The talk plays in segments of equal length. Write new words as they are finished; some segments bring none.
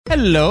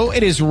Hello,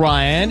 it is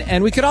Ryan,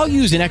 and we could all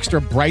use an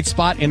extra bright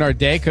spot in our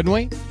day, couldn't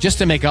we? Just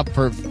to make up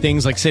for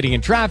things like sitting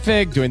in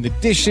traffic, doing the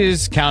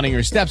dishes, counting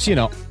your steps, you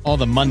know, all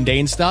the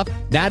mundane stuff.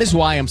 That is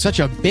why I'm such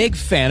a big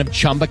fan of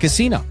Chumba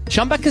Casino.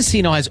 Chumba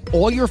Casino has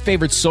all your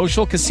favorite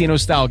social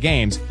casino-style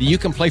games that you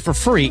can play for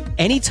free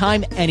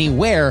anytime,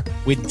 anywhere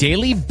with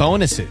daily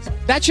bonuses.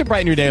 That should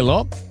brighten your day a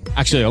little.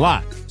 Actually, a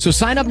lot. So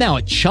sign up now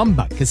at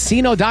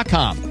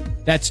ChumbaCasino.com.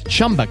 That's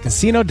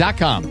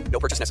ChumbaCasino.com. No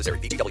purchase necessary.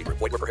 VGW Group.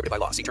 Void where prohibited by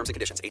law. See terms and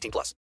conditions. 18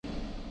 plus.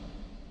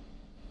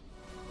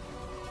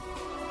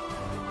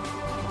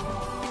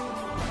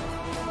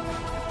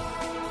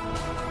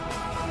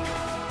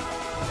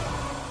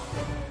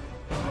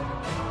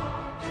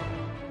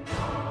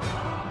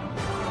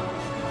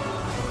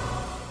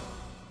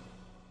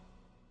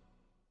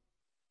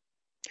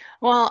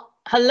 Well,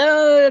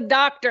 hello,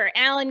 Dr.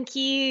 Alan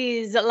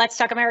Keyes, Let's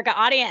Talk America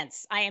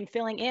audience. I am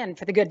filling in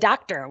for the good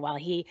doctor while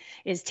he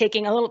is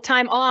taking a little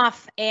time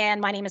off. And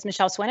my name is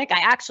Michelle Swinick.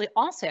 I actually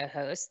also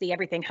host the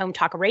Everything Home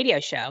Talk Radio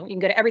show. You can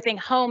go to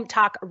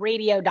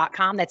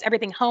everythinghometalkradio.com. That's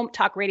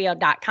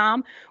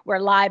everythinghometalkradio.com. We're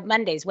live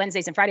Mondays,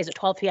 Wednesdays, and Fridays at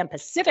 12 p.m.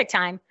 Pacific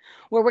time,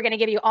 where we're going to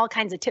give you all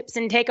kinds of tips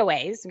and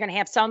takeaways. We're going to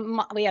have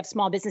we have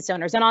small business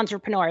owners and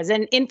entrepreneurs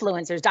and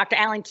influencers. Dr.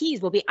 Alan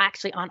Keyes will be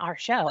actually on our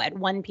show at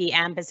 1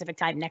 p.m. Pacific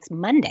time next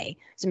Monday.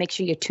 So make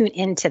sure you tune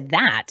into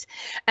that.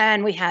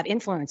 And we have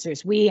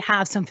influencers. We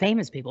have some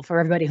famous people for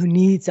everybody who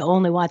needs to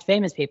only watch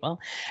famous people.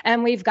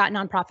 And we've got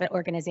nonprofit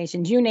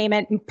organizations, you name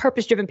it,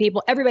 purpose-driven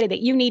people, everybody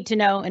that you need to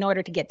know in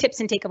order to get tips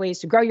and takeaways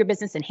to grow your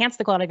business, enhance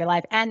the quality of your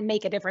life, and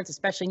make a difference,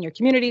 especially in your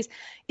communities,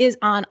 is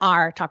on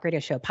our talk radio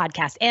show,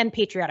 podcast, and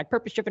patriotic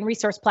purpose-driven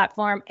resource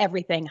platform,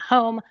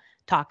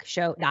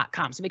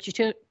 everythinghometalkshow.com. So make sure you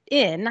tune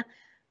in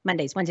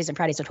Mondays, Wednesdays, and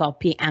Fridays at 12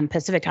 p.m.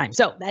 Pacific time.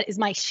 So that is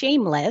my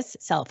shameless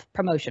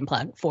self-promotion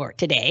plug for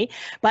today.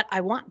 But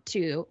I want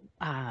to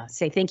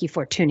say thank you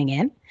for tuning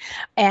in.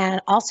 And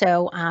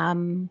also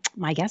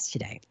my guest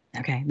today.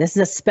 Okay, this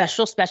is a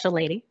special, special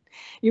lady.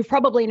 You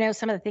probably know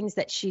some of the things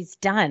that she's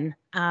done.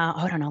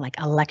 I don't know, like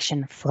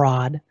election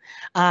fraud.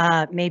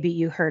 Maybe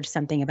you heard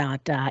something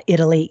about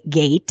Italy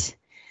Gate.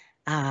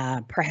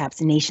 Perhaps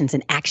Nations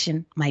in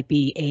Action might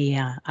be a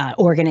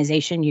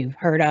organization you've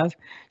heard of.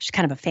 She's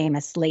kind of a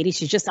famous lady.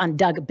 She's just on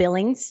Doug's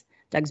Billings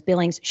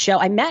show.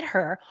 I met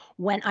her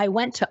when I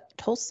went to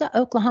Tulsa,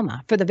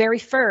 Oklahoma for the very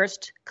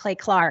first Clay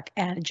Clark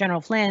and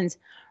General Flynn's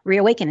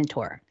Reawakening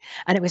tour.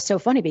 And it was so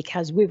funny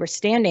because we were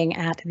standing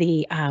at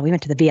the, we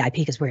went to the VIP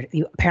because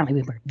apparently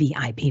we were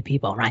VIP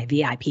people, right?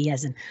 VIP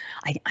as in,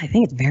 I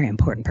think it's a very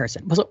important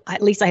person. Well, so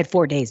at least I had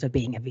 4 days of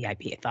being a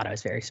VIP. I thought I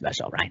was very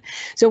special, right?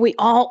 So we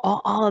all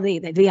of the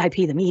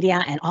VIP, the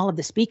media, and all of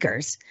the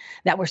speakers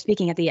that were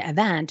speaking at the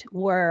event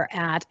were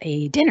at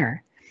a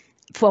dinner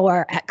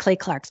at Clay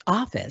Clark's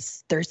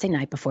office Thursday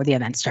night before the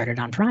event started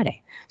on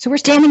Friday. So we're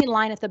standing in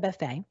line at the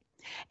buffet,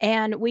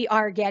 and we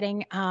are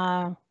waiting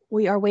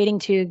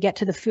to get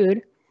to the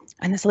food,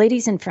 and this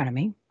lady's in front of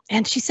me,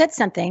 and she said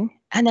something,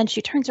 and then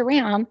she turns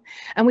around,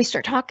 and we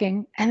start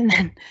talking, and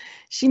then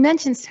she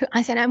mentions,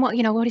 I said,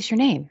 what is your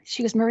name?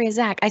 She goes, Maria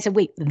ZACK. I said,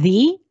 wait,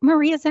 the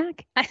Maria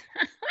ZACK? I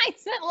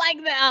said, like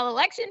the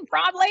election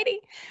fraud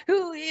lady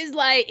who is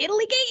like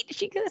Italy Gate?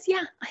 She goes,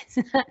 yeah. I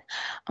said,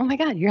 oh my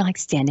God, you're like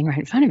standing right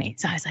in front of me.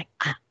 So I was like,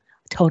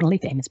 totally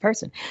famous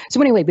person. So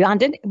anyway,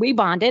 we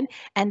bonded,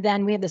 and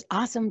then we have this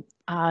awesome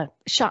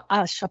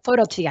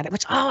photo together,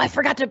 which, I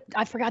forgot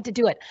to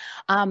do it.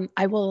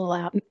 I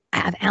will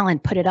have Alan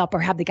put it up or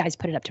have the guys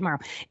put it up tomorrow.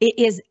 It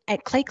is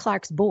at Clay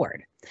Clark's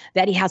board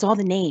that he has all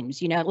the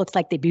names, it looks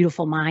like the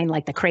Beautiful Mind,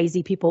 like the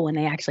crazy people when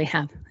they actually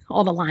have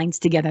all the lines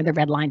together, the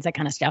red lines, that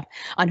kind of stuff.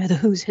 I know the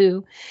who's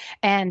who.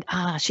 And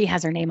she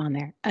has her name on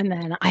there. And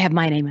then I have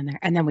my name in there.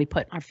 And then we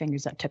put our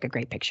fingers up, took a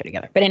great picture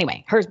together. But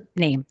anyway, her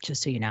name,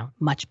 just so you know,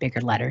 much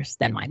bigger letters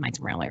than mine. Mine's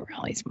really,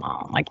 really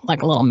small,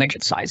 like a little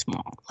midget size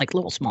small, like a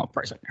little small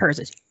person. Hers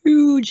is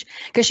huge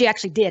because she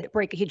actually did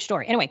break a huge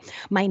story. Anyway,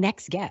 my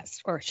next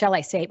guest, or shall I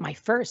say my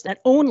first and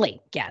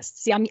only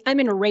guest. See, I'm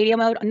in a radio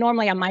mode.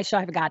 Normally on my show,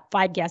 I've got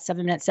 5 guests,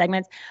 7-minute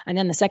segments. And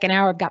then the second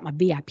hour, I've got my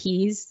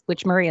VIPs,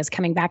 which Maria is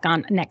coming back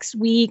on next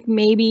week,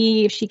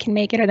 maybe if she can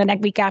make it, or the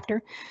next week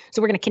after.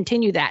 So we're going to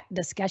continue that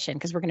discussion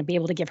because we're going to be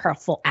able to give her a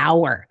full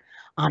hour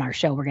on our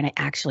show. We're going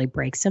to actually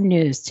break some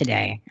news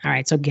today. All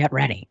right, so get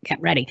ready.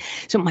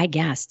 So my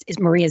guest is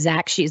Maria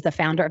ZACK. She's the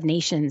founder of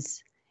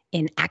Nations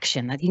in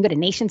Action. You can go to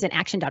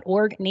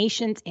nationsinaction.org,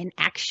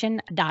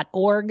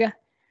 nationsinaction.org.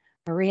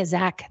 Maria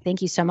ZACK,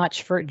 thank you so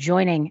much for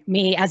joining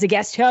me as a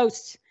guest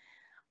host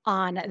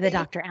on the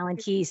Dr. Alan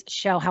Keyes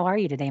show. How are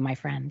you today, my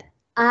friend?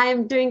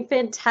 I'm doing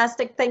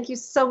fantastic. Thank you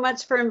so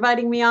much for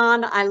inviting me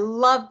on. I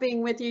love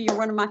being with you. You're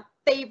one of my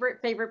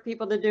favorite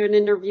people to do an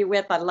interview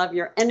with. I love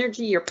your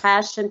energy, your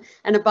passion,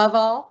 and above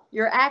all,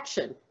 your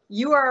action.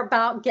 You are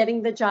about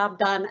getting the job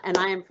done, and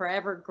I am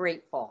forever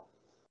grateful.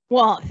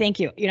 Well, thank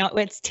you.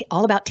 It's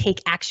all about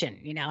take action.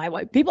 I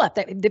want people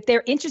if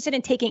they're interested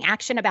in taking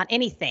action about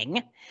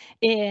anything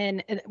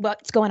in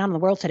what's going on in the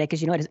world today,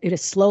 because it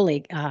is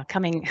slowly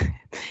coming.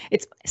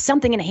 It's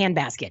something in a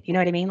handbasket. You know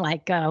what I mean?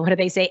 Like, what do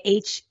they say?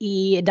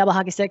 HE double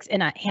hockey sticks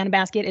in a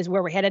handbasket is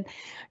where we're headed.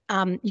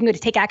 You can go to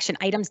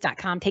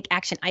takeactionitems.com,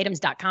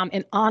 takeactionitems.com.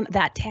 And on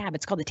that tab,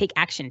 it's called the Take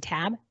Action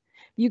tab.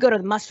 You go to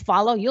the must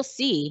follow, you'll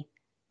see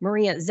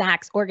Maria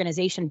ZACK's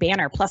organization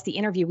banner, plus the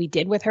interview we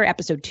did with her,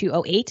 episode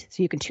 208.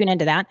 So you can tune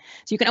into that.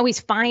 So you can always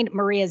find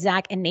Maria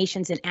ZACK and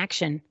Nations in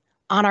Action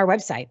on our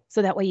website.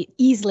 So that way you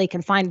easily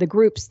can find the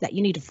groups that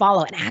you need to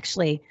follow. And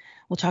actually,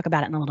 we'll talk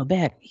about it in a little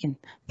bit. You can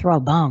throw a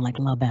bone, like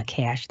a little bit of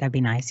cash. That'd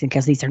be nice,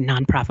 because these are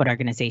nonprofit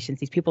organizations.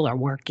 These people are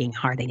working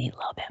hard. They need a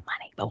little bit of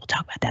money, but we'll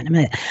talk about that in a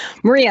minute.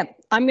 Maria,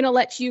 I'm going to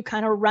let you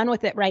kind of run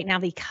with it right now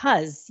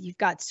because you've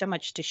got so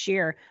much to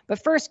share.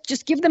 But first,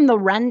 just give them the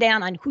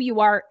rundown on who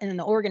you are in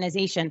the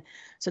organization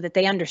so that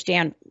they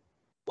understand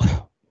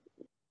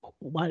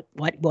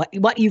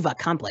what you've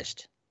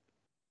accomplished.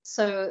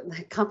 So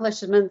the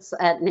accomplishments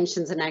at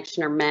Nations in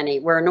Action are many.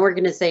 We're an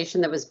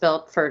organization that was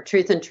built for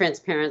truth and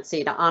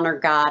transparency, to honor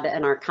God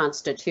and our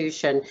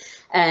Constitution.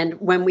 And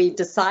when we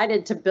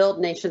decided to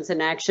build Nations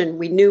in Action,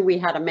 we knew we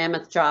had a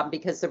mammoth job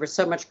because there was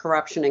so much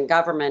corruption in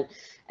government.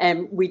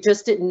 And we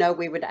just didn't know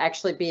we would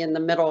actually be in the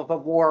middle of a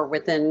war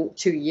within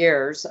 2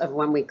 years of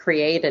when we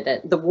created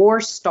it. The war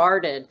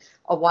started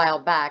a while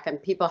back,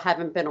 and people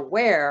haven't been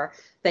aware.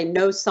 They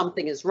know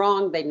something is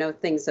wrong. They know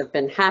things have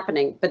been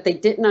happening, but they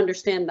didn't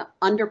understand the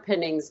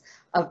underpinnings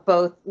of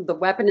both the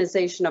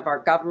weaponization of our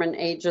government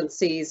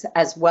agencies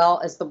as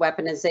well as the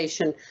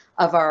weaponization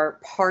of our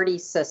party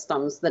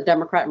systems. The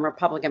Democrat and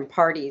Republican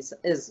parties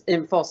is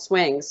in full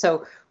swing.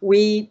 So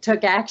we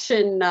took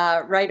action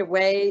right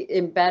away,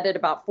 embedded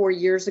about 4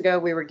 years ago.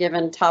 We were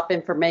given top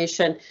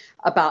information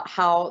about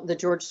how the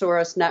George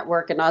Soros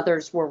network and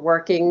others were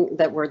working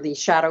that were the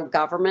shadow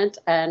government.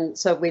 And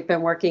so we've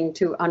been working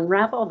to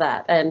unravel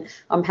that. And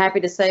I'm happy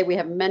to say we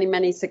have many,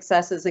 many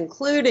successes,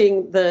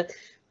 including the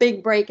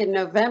big break in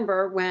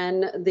November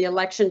when the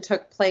election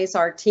took place.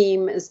 Our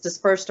team is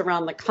dispersed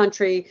around the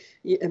country.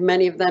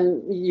 Many of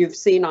them you've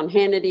seen on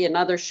Hannity and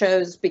other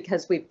shows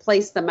because we've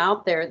placed them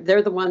out there.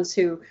 They're the ones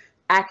who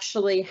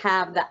actually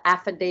have the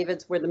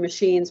affidavits where the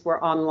machines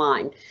were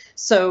online.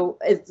 So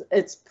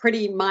it's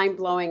pretty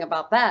mind-blowing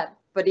about that.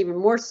 But even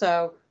more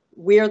so,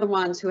 we are the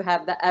ones who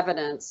have the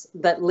evidence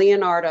that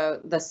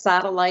Leonardo, the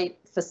satellite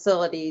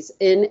facilities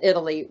in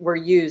Italy, were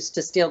used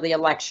to steal the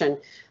election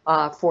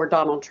for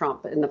Donald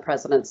Trump in the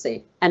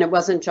presidency. And it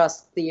wasn't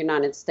just the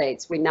United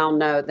States. We now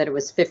know that it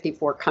was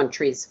 54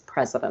 countries'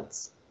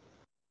 presidents.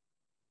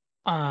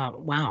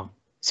 Wow.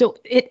 So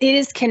it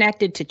is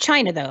connected to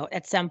China, though,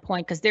 at some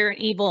point, because they're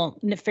an evil,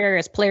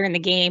 nefarious player in the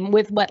game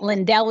with what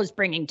Lindell is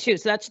bringing, too.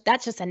 So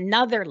that's just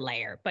another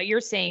layer. But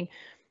you're saying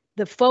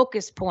the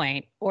focus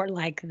point, or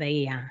like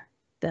the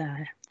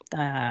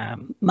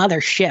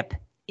mothership,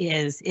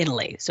 is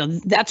Italy. So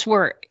that's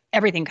where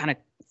everything kind of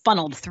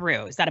funneled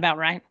through. Is that about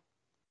right?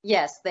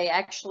 Yes, they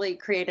actually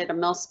created a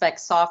mil-spec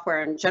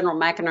software, and General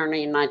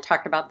McInerney and I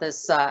talked about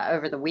this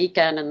over the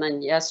weekend and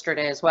then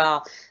yesterday as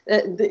well.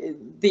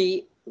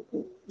 The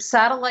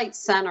satellite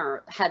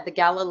center had the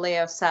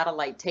Galileo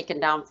satellite taken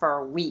down for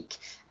a week,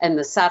 and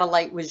the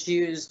satellite was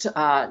used.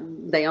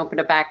 They opened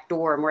a back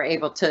door and were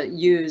able to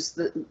use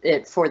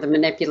it for the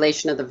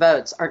manipulation of the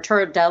votes.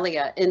 Arturo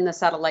Delia in the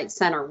satellite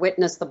center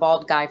witnessed the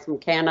bald guy from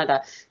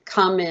Canada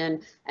come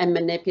in and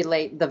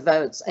manipulate the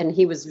votes, and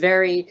he was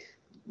very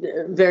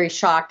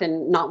shocked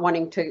and not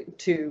wanting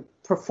to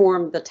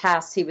perform the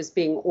tasks he was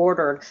being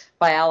ordered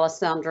by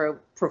Alessandro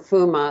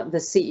Profuma, the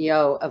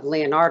CEO of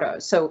Leonardo.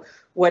 So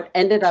what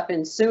ended up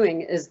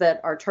ensuing is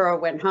that Arturo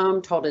went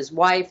home, told his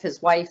wife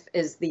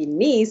is the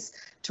niece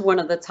to one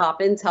of the top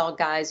intel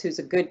guys who's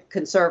a good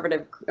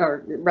conservative,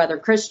 or rather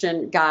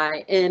Christian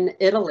guy in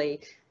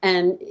Italy.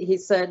 And she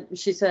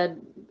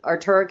said,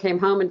 Arturo came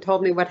home and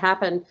told me what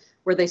happened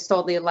where they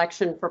stole the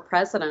election for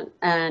president.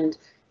 And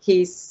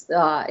he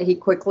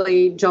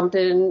quickly jumped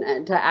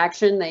into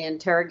action. They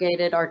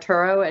interrogated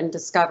Arturo and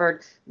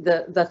discovered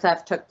the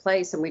theft took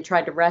place, and we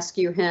tried to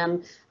rescue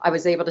him. I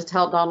was able to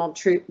tell Donald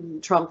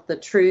Trump the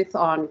truth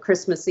on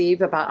Christmas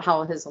Eve about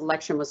how his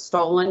election was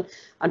stolen.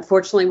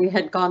 Unfortunately, we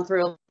had gone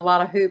through a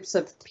lot of hoops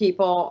of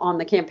people on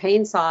the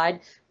campaign side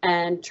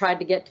and tried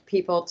to get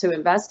people to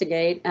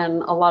investigate,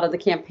 and a lot of the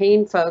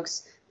campaign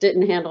folks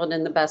didn't handle it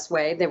in the best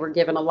way. They were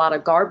given a lot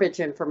of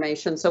garbage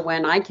information. So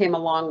when I came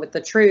along with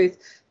the truth,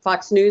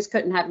 Fox News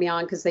couldn't have me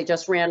on because they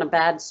just ran a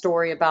bad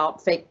story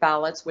about fake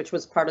ballots, which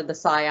was part of the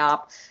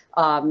PSYOP.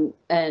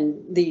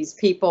 And these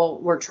people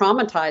were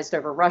traumatized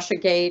over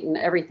Russiagate and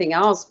everything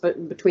else,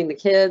 but between the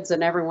kids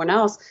and everyone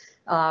else,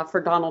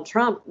 for Donald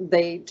Trump,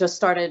 they just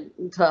started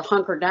to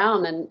hunker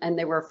down and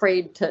they were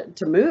afraid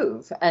to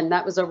move. And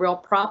that was a real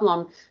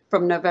problem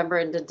from November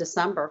into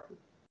December.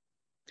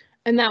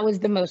 And that was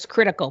the most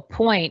critical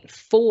point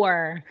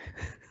for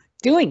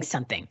doing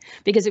something,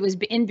 because it was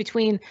in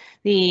between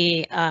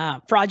the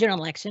fraudulent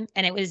election,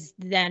 and it was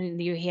then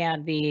you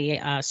had the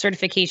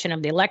certification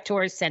of the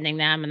electors, sending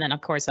them, and then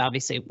of course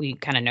obviously we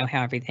kind of know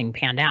how everything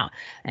panned out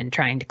and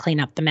trying to clean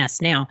up the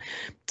mess now.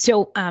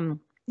 So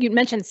you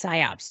mentioned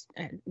psyops.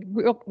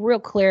 Real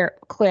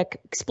quick,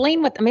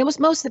 explain what, I mean,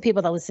 most of the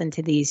people that listen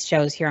to these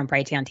shows here on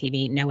Brighteon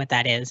TV know what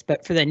that is,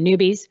 but for the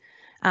newbies,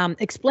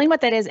 explain what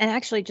that is, and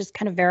actually just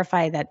kind of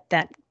verify that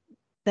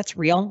that's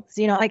real.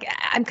 So, like,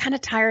 I'm kind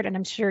of tired, and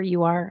I'm sure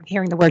you are,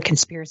 hearing the word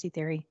conspiracy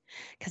theory,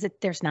 because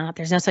there's no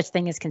such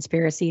thing as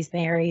conspiracy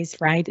theories,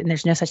 right? And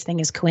there's no such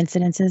thing as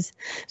coincidences.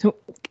 So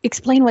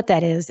explain what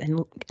that is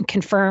and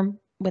confirm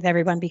with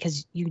everyone,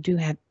 because you do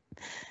have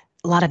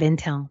a lot of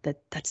intel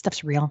that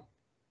stuff's real.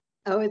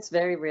 Oh, it's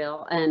very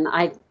real. And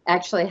I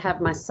actually have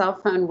my cell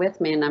phone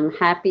with me, and I'm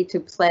happy to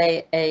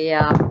play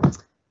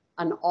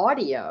an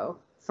audio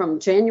from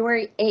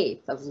January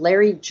 8th of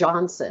Larry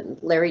Johnson.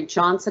 Larry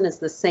Johnson is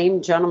the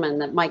same gentleman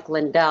that Mike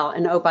Lindell,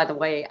 and oh, by the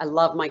way, I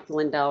love Mike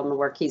Lindell and the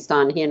work he's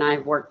done. He and I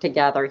have worked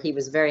together. He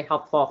was very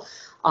helpful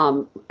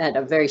at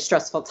a very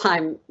stressful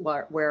time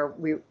where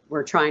we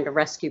were trying to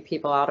rescue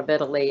people out of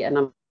Italy, and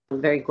I'm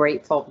very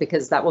grateful,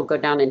 because that will go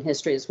down in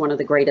history as one of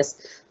the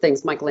greatest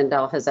things Mike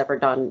Lindell has ever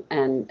done,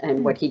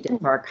 and what he did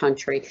for our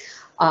country.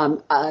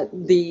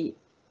 The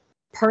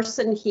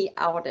person he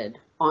outed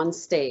on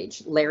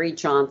stage, Larry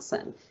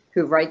Johnson,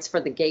 who writes for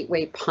the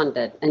Gateway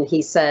Pundit, and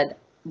he said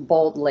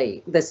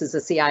boldly, this is a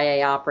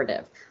CIA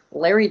operative.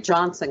 Larry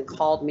Johnson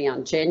called me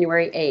on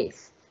January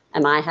 8th,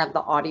 and I have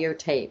the audio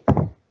tape,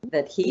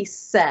 that he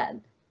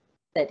said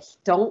that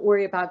don't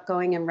worry about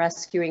going and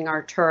rescuing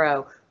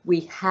Arturo.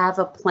 We have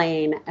a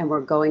plane and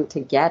we're going to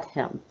get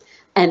him.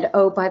 And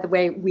oh, by the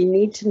way, we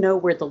need to know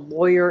where the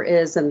lawyer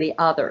is and the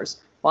others.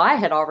 Well, I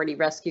had already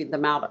rescued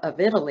them out of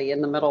Italy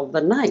in the middle of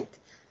the night,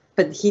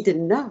 but he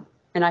didn't know.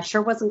 And I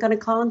sure wasn't going to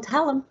call and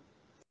tell him.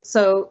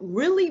 So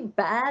really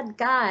bad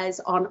guys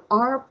on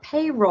our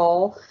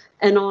payroll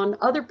and on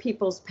other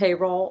people's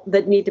payroll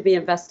that need to be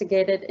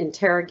investigated,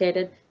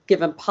 interrogated,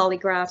 given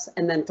polygraphs,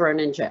 and then thrown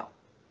in jail.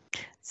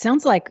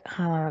 Sounds like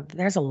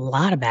there's a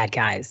lot of bad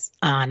guys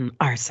on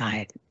our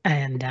side.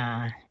 And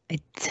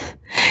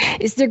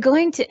is there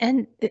going to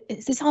end?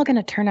 Is this all going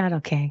to turn out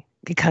okay?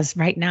 Because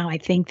right now, I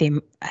think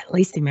at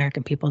least the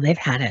American people, they've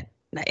had it.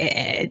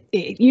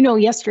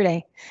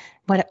 Yesterday,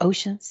 what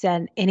OSHA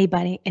said, any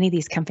of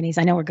these companies,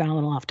 I know we're going a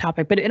little off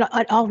topic, but it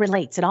all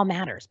relates. It all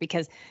matters,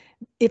 because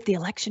if the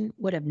election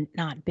would have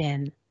not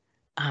been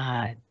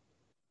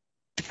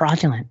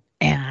fraudulent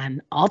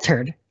and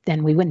altered,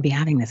 then we wouldn't be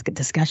having this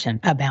discussion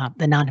about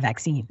the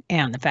non-vaccine,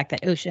 and the fact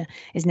that OSHA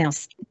is now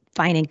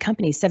fining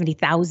companies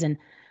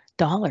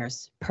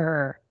 $70,000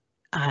 per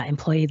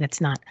employee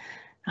that's not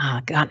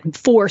gotten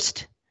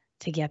forced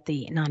to get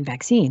the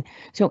non-vaccine.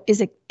 So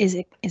is it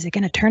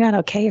going to turn out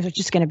okay? Is it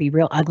just going to be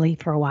real ugly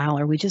for a while,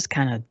 or are we just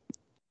kind of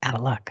out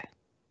of luck?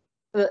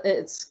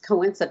 It's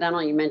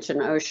coincidental you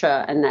mentioned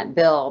OSHA and that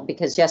bill,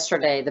 because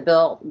yesterday, the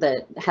bill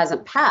that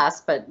hasn't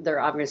passed, but they're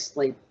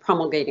obviously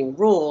promulgating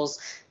rules,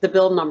 the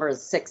bill number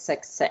is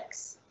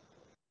 666.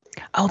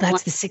 Oh,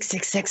 that's the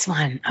 666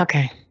 one.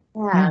 Okay.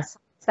 Yeah.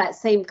 It's that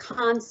same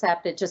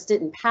concept. It just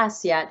didn't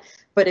pass yet,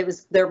 but it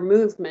was their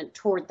movement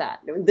toward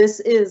that.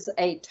 This is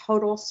a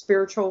total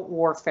spiritual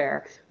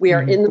warfare. We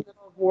are in the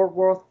middle of World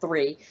War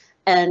III,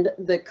 and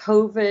the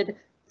COVID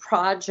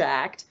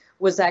project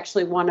was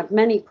actually one of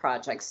many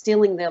projects.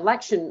 Stealing the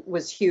election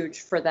was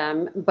huge for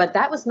them, but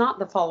that was not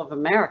the fall of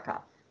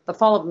America. The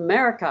fall of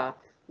America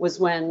was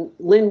when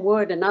Lynn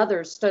Wood and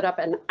others stood up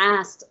and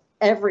asked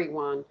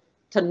everyone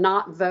to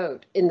not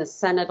vote in the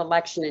Senate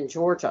election in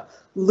Georgia.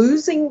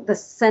 Losing the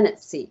Senate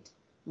seat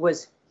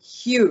was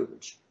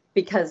huge,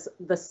 because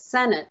the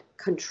Senate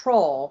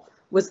control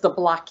was the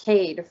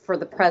blockade for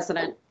the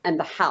president and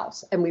the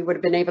House, and we would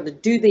have been able to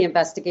do the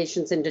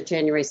investigations into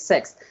January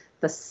 6th.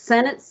 The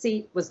Senate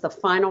seat was the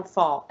final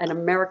fall, and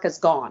America's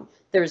gone.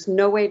 There's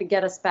no way to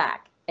get us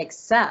back,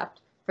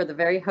 except for the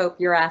very hope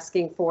you're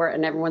asking for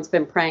and everyone's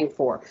been praying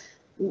for.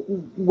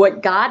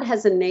 What God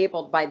has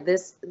enabled by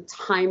this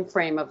time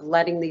frame of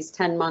letting these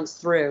 10 months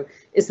through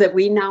is that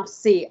we now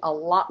see a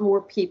lot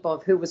more people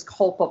of who was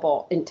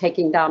culpable in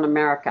taking down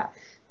America.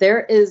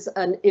 There is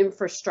an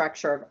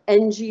infrastructure of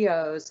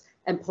NGOs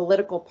and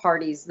political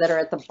parties that are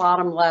at the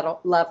bottom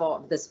level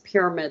of this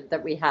pyramid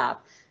that we have.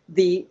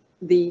 The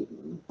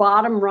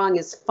bottom rung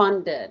is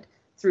funded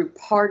through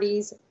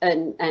parties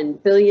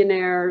and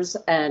billionaires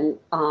and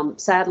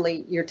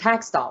sadly your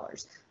tax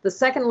dollars. The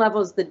second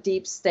level is the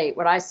deep state,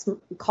 what I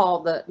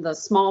call the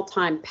small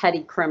time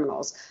petty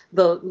criminals,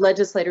 the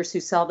legislators who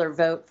sell their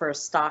vote for a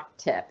stock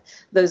tip,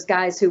 those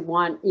guys who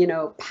want,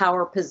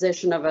 power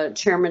position of a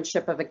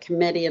chairmanship of a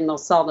committee and they'll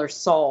sell their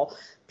soul.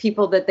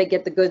 People that they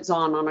get the goods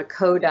on a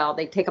codel,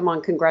 they take them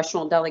on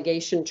congressional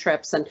delegation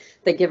trips and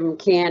they give them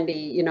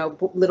candy,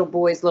 little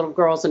boys, little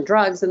girls, and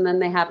drugs, and then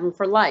they have them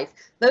for life.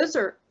 Those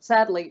are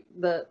sadly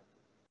the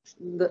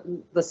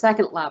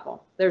second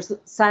level. There's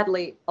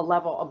sadly a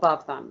level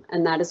above them,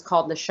 and that is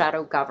called the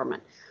shadow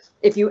government.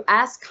 If you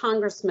ask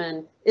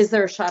congressmen, is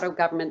there a shadow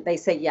government? They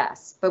say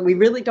yes, but we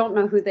really don't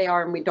know who they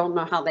are and we don't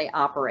know how they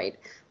operate.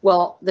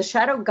 Well, the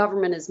shadow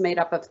government is made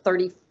up of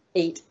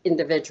 38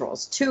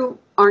 individuals. 2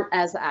 aren't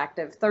as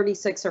active,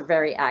 36 are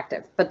very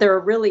active, but there are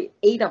really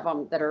 8 of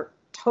them that are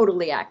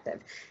totally active.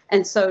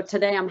 And so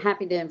today I'm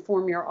happy to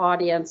inform your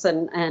audience,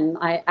 and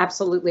I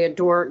absolutely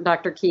adore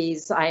Dr.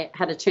 Keyes. I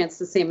had a chance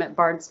to see him at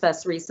Bard's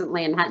Fest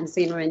recently and hadn't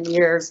seen him in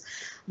years,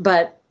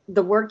 but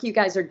the work you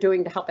guys are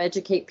doing to help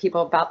educate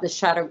people about the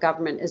shadow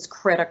government is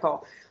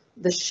critical.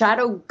 The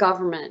shadow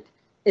government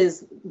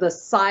is the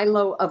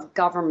silo of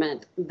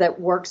government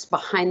that works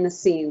behind the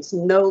scenes,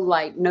 no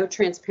light, no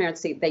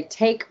transparency. They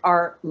take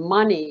our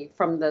money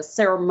from the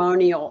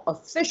ceremonial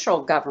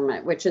official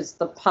government, which is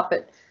the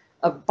puppet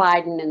of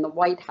Biden in the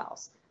White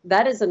House.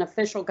 That is an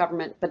official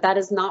government, but that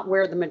is not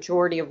where the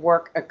majority of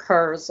work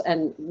occurs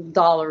and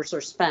dollars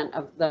are spent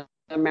of the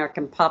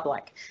American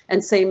public.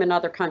 And same in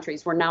other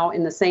countries. We're now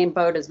in the same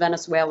boat as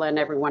Venezuela and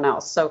everyone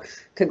else. So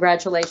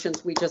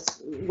congratulations, we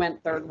just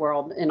went third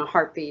world in a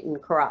heartbeat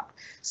and corrupt.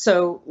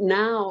 So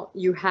now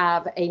you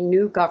have a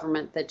new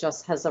government that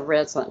just has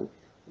arisen.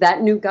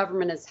 That new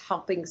government is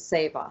helping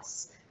save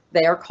us.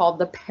 They are called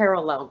the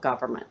parallel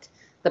government.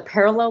 The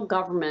parallel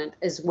government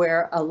is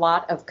where a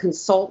lot of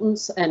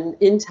consultants and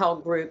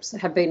intel groups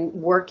have been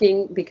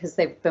working because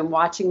they've been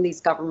watching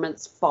these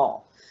governments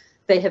fall.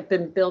 They have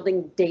been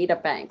building data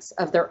banks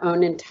of their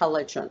own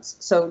intelligence.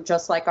 So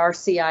just like our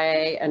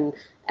CIA and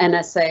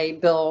NSA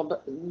build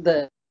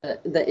the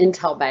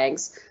intel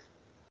banks,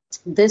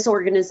 this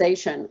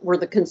organization were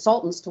the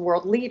consultants to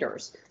world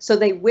leaders. So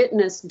they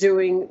witnessed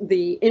doing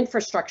the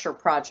infrastructure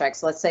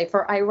projects, let's say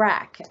for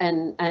Iraq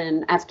and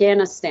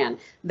Afghanistan.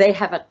 They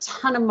have a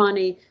ton of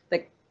money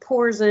that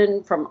pours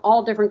in from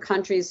all different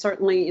countries.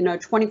 Certainly,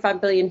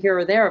 25 billion here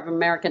or there of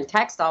American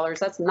tax dollars.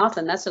 That's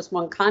nothing. That's just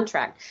one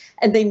contract.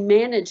 And they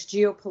manage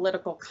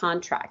geopolitical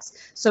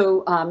contracts.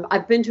 So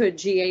I've been to a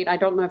G8. I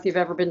don't know if you've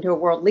ever been to a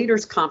World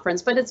Leaders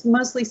Conference, but it's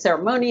mostly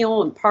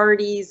ceremonial and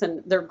parties,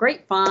 and they're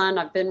great fun.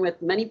 I've been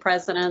with many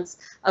presidents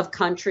of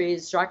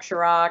countries. Jacques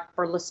Chirac,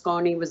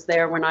 Berlusconi was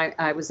there when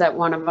I was at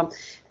one of them.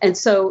 And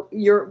so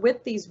you're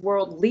with these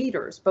world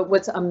leaders. But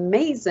what's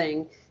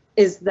amazing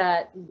is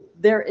that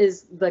there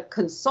is the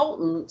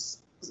consultants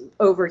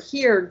over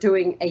here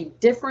doing a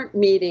different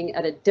meeting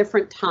at a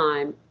different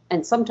time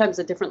and sometimes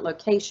a different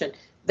location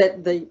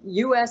that the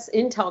U.S.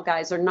 intel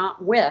guys are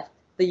not with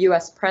the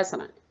U.S.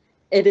 president.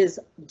 It is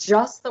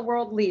just the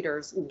world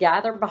leaders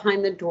gather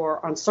behind the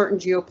door on certain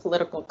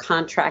geopolitical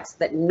contracts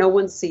that no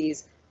one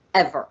sees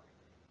ever.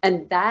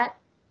 And that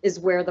is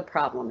where the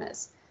problem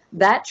is.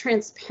 That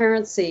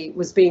transparency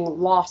was being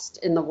lost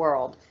in the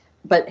world,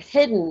 but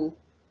hidden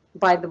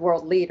by the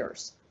world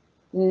leaders.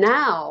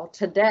 Now,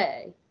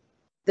 today,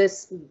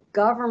 this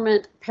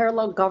government,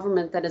 parallel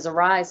government that is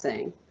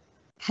arising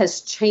has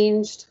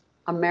changed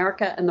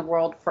America and the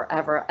world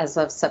forever as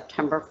of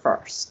September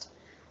 1st.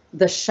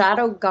 The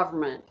shadow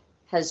government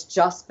has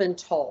just been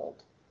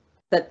told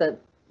that the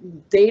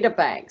data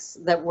banks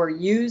that were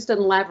used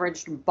and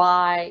leveraged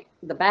by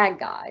the bad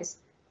guys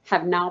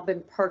have now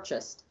been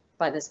purchased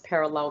by this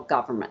parallel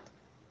government.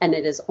 And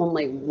it is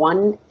only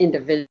one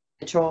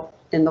individual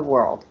in the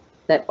world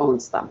that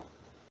owns them.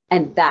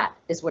 And that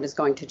is what is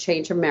going to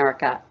change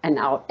America and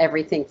out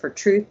everything for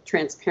truth,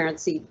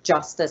 transparency,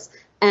 justice.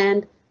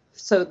 And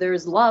so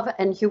there's love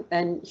and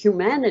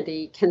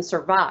humanity can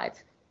survive,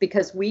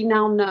 because we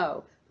now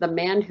know the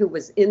man who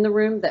was in the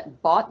room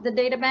that bought the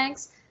data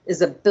banks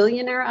is a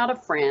billionaire out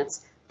of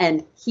France.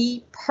 And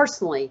he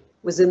personally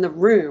was in the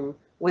room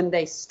when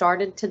they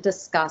started to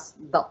discuss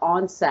the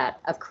onset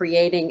of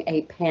creating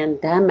a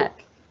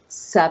pandemic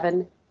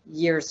 7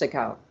 years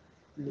ago.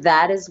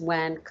 That is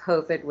when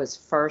COVID was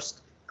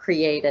first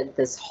created,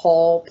 this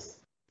whole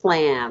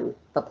plan,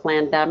 the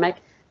pandemic,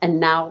 and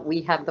now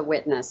we have the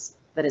witness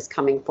that is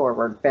coming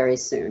forward very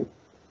soon.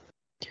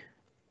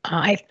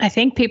 I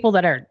think people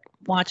that are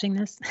watching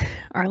this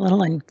are a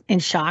little in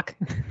shock.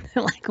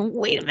 They're like,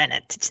 wait a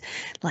minute.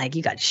 Like,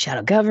 you got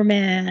shadow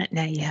government,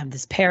 now you have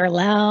this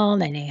parallel,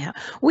 then you have,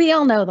 we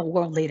all know the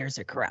world leaders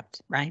are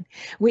corrupt, right?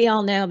 We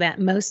all know that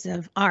most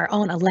of our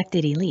own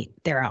elected elite,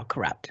 they're all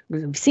corrupt.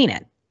 We've seen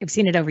it. We've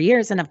seen it over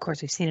years, and of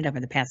course, we've seen it over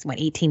the past,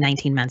 18,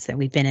 19 months that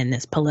we've been in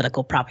this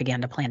political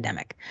propaganda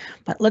pandemic.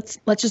 But let's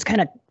just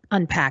kind of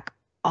unpack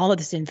all of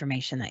this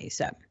information that you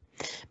said.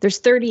 There's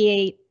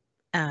 38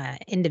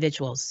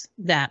 individuals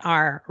that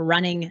are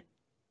running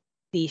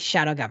the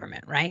shadow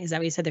government, right? Is that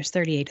what you said? There's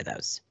 38 of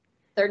those.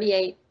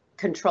 38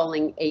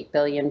 controlling 8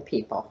 billion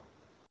people.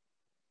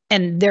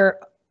 And they're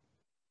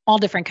all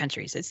different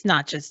countries. It's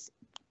not just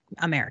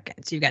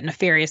Americans. You've got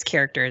nefarious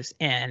characters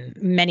in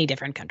many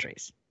different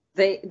countries.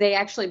 They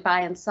actually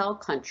buy and sell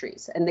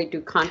countries, and they do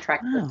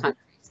contracts with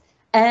countries.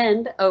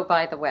 And, oh,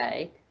 by the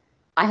way,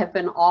 I have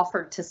been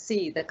offered to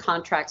see the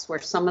contracts where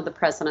some of the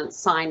presidents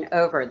sign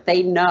over.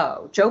 They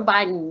know, Joe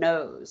Biden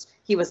knows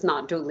he was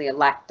not duly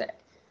elected.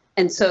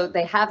 And so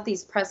they have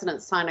these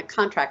presidents sign a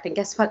contract, and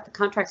guess what? The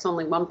contract's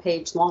only 1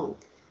 page long.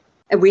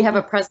 And we have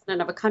a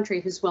president of a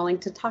country who's willing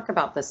to talk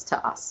about this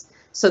to us.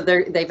 So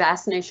they've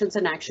asked Nations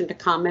in Action to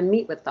come and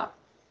meet with them.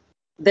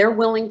 They're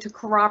willing to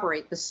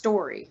corroborate the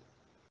story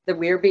that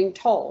we are being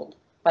told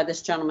by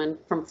this gentleman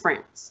from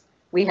France.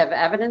 We have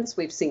evidence,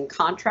 we've seen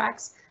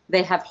contracts,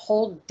 they have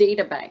whole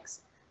data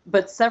banks,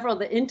 but several of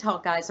the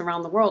intel guys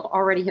around the world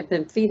already have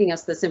been feeding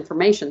us this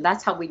information.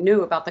 That's how we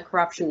knew about the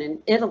corruption in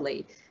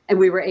Italy, and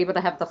we were able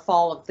to have the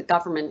fall of the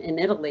government in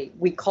Italy.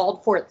 We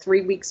called for it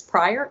 3 weeks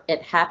prior.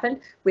 It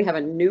happened. We have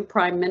a new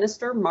prime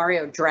minister,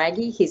 Mario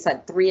Draghi. He's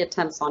had 3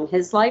 attempts on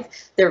his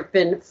life. There have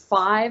been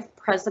 5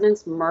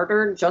 presidents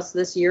murdered just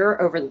this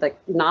year over the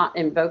not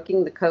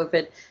invoking the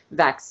COVID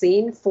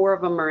vaccine. 4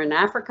 of them are in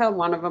Africa.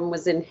 1 of them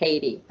was in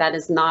Haiti. That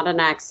is not an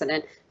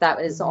accident.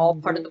 That is all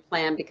part of the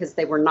plan because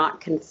they were not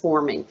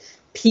conforming.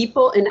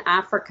 People in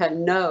Africa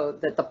know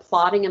that the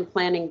plotting and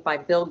planning by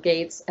Bill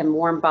Gates and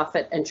Warren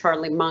Buffett and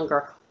Charlie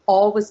Munger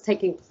all was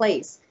taking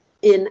place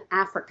in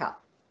Africa.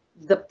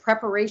 The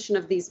preparation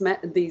of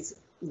these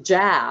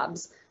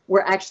jabs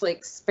were actually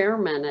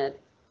experimented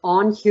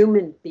on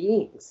human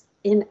beings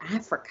in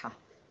Africa.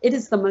 It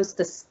is the most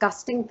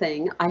disgusting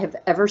thing I have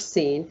ever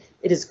seen.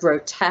 It is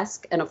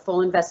grotesque, and a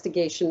full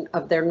investigation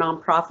of their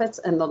nonprofits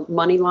and the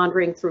money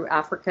laundering through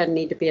Africa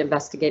need to be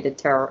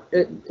investigated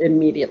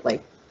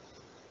immediately.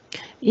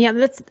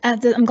 Yeah,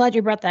 I'm glad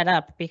you brought that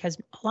up, because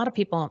a lot of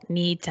people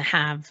need to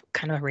have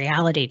kind of a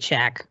reality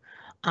check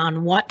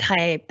on what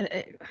type,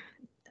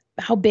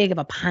 how big of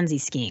a Ponzi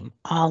scheme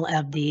all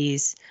of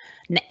these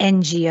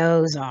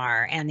NGOs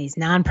are, and these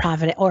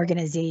nonprofit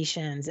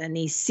organizations, and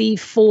these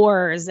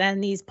C4s,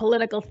 and these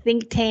political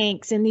think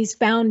tanks, and these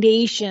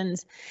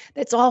foundations.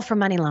 It's all for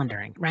money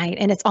laundering, right?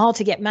 And it's all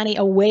to get money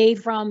away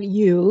from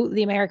you,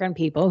 the American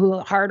people, who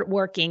are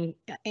hardworking,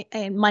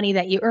 and money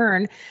that you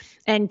earn,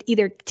 and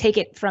either take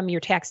it from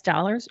your tax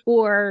dollars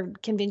or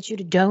convince you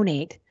to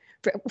donate.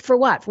 For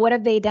what? What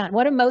have they done?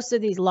 What have most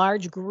of these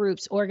large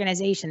groups,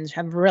 organizations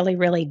have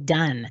really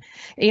done?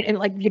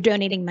 Like, you're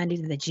donating money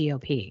to the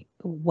GOP.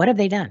 What have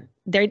they done?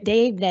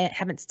 They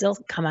haven't still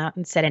come out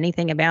and said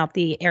anything about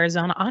the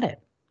Arizona audit.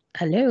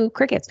 Hello,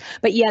 crickets.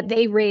 But yet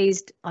they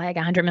raised like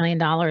 $100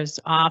 million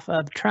off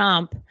of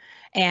Trump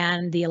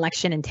and the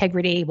election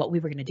integrity, what we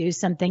were going to do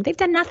something. They've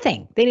done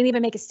nothing. They didn't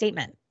even make a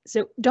statement.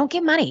 So don't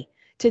give money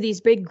to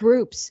these big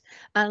groups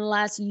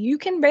unless you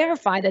can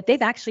verify that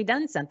they've actually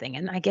done something.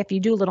 And like, if you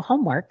do a little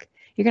homework,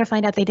 you're going to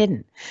find out they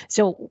didn't.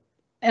 So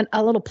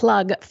a little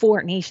plug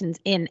for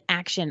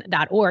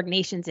nationsinaction.org,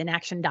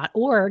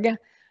 nationsinaction.org.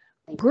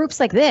 Groups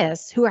like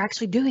this who are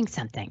actually doing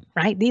something,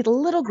 right? These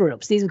little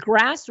groups, these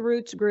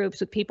grassroots groups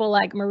with people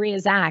like Maria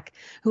ZACK,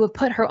 who have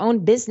put her own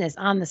business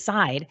on the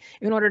side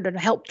in order to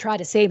help try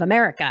to save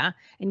America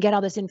and get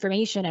all this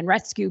information and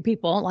rescue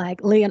people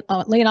like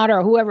Leonardo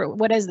or whoever.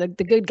 What is the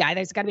good guy?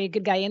 There's got to be a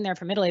good guy in there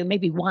from Italy,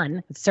 maybe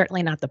one. It's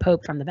certainly not the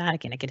Pope from the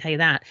Vatican, I can tell you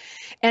that.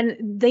 And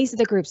these are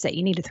the groups that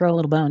you need to throw a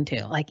little bone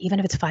to. Like, even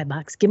if it's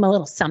 $5, give them a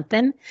little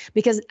something,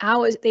 because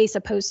how is they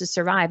supposed to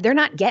survive? They're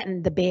not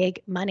getting the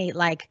big money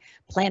like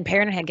Planned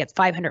Parenthood gets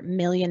 $500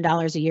 million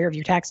a year of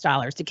your tax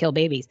dollars to kill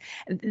babies.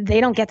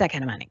 They don't get that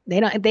kind of money. They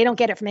don't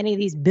get it from any of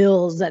these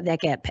bills that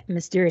get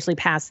mysteriously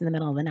passed in the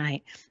middle of the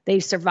night.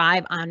 They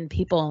survive on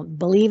people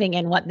believing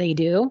in what they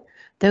do.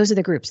 Those are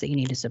the groups that you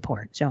need to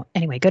support. So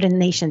anyway, go to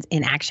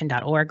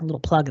nationsinaction.org. A little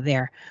plug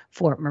there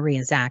for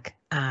Maria ZACK.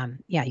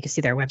 Yeah, you can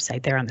see their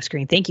website there on the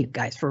screen. Thank you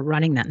guys for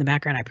running that in the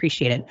background. I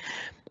appreciate it.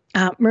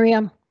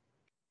 Maria,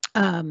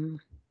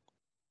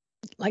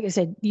 like I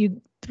said,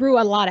 you threw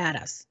a lot at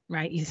us,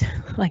 right? You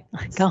like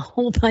a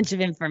whole bunch of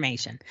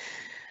information.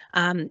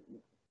 So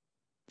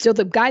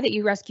the guy that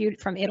you rescued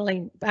from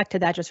Italy, back to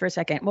that just for a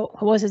second.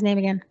 What was his name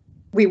again?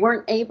 We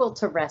weren't able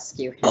to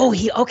rescue him. Oh,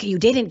 okay. You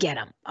didn't get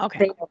him. Okay.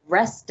 They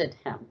arrested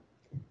him.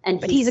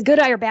 But he's a good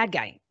guy or bad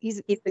guy?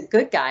 He's a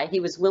good guy.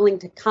 He was willing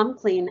to come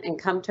clean and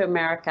come to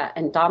America.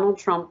 And Donald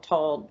Trump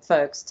told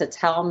folks to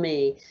tell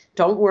me,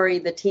 don't worry,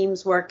 the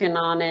team's working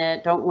on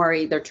it. Don't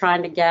worry, they're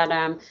trying to get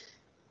him.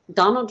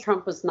 Donald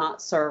Trump was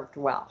not served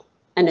well.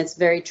 And it's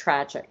very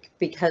tragic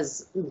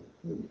because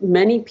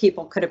many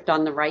people could have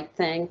done the right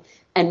thing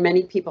and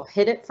many people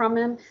hid it from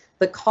him.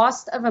 The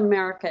cost of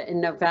America in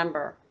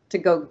November to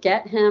go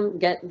get him,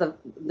 get the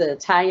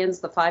Italians,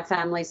 the 5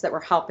 families that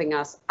were helping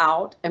us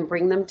out and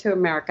bring them to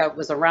America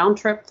was a round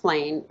trip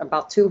plane,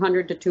 about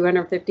 $200,000 to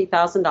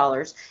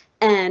 $250,000.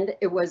 And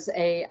it was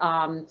a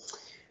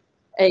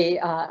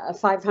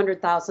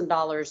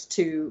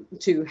 $500,000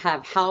 to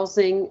have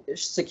housing,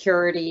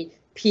 security,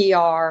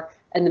 PR,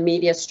 and the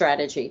media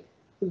strategy.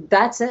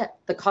 That's it.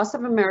 The cost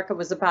of America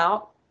was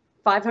about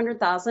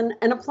 $500,000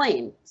 and a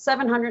plane,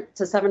 $700,000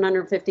 to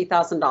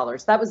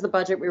 $750,000. That was the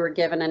budget we were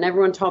given. And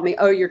everyone told me,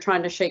 oh, you're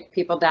trying to shake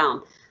people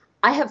down.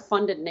 I have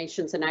funded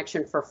Nations in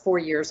Action for 4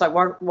 years. I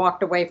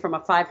walked away from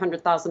a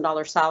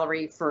 $500,000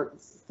 salary for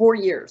 4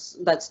 years.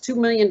 That's $2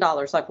 million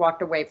I've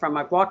walked away from.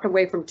 I've walked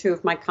away from 2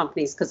 of my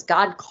companies because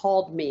God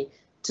called me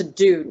to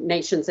do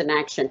Nations in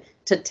Action,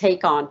 to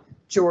take on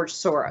George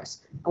Soros.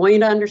 I want you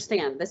to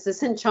understand, this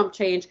isn't chump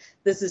change.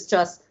 This is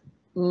just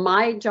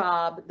my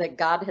job that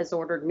God has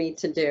ordered me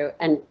to do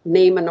and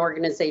name an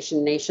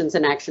organization, Nations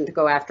in Action, to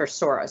go after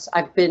Soros.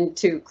 I've been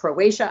to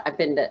Croatia. I've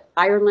been to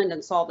Ireland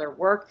and saw their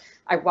work.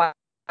 I watched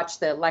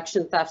the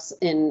election thefts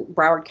in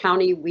Broward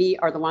County. We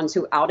are the ones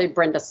who outed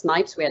Brenda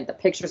Snipes. We had the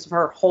pictures of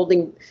her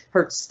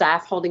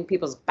staff holding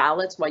people's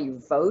ballots while you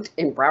vote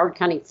in Broward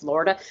County,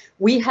 Florida.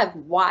 We have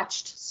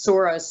watched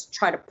Soros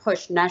try to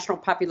push national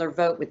popular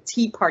vote with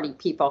Tea Party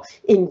people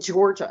in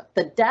Georgia.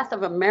 The death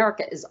of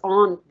America is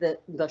on the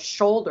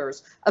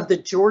shoulders of the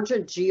Georgia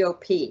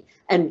GOP.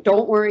 And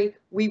don't worry,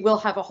 we will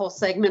have a whole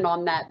segment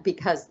on that,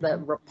 because the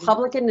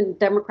Republican and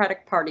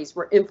Democratic parties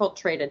were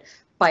infiltrated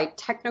by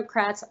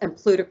technocrats and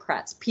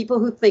plutocrats, people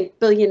who think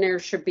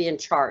billionaires should be in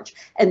charge.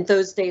 And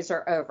those days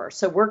are over.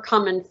 So we're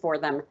coming for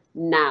them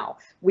now.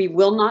 We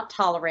will not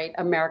tolerate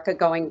America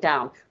going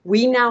down.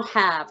 We now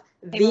have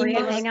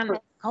hang on.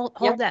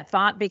 Hold that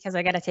thought, because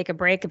I got to take a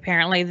break.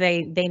 Apparently,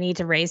 they need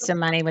to raise some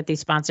money with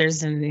these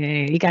sponsors,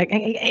 and you got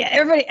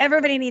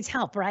everybody needs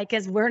help, right?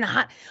 Because we're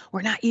not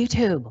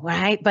YouTube,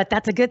 right? But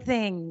that's a good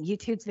thing.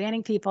 YouTube's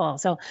banning people,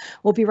 so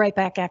we'll be right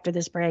back after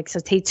this break. So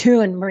stay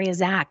tuned. Maria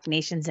ZACK,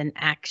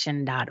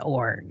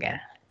 nationsinaction.org.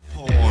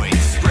 Point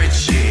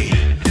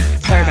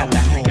spreadsheet. Sorry about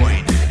that.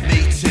 PowerPoint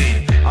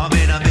meeting. I'm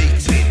in a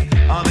meeting.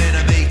 I'm in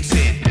a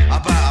meeting.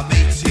 About a meeting.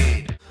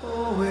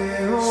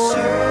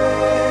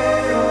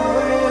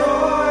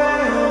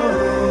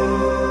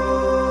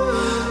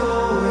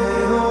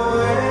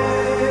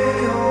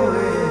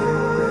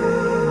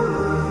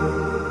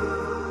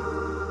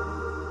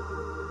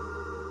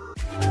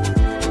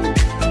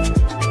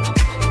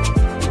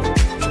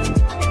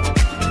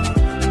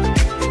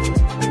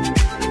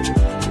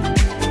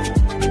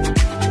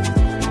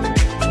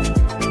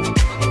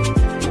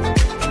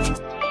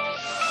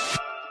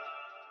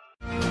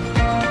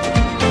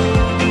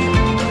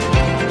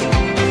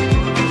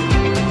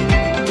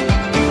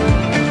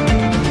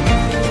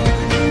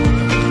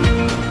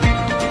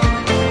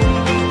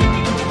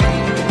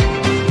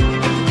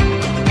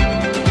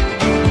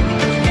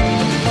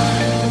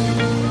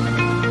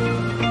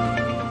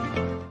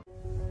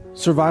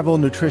 Survival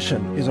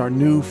Nutrition is our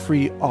new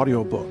free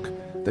audiobook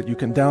that you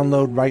can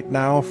download right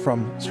now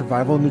from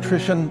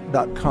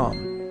survivalnutrition.com.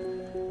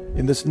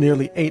 In this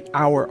nearly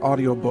 8-hour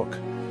audiobook,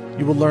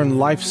 you will learn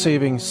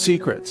life-saving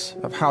secrets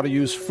of how to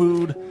use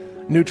food,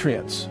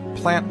 nutrients,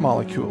 plant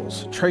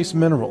molecules, trace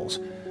minerals,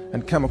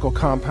 and chemical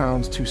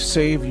compounds to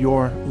save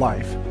your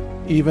life,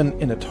 even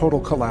in a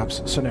total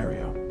collapse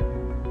scenario.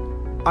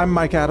 I'm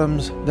Mike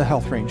Adams, the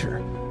Health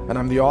Ranger, and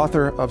I'm the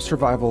author of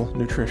Survival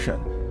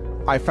Nutrition.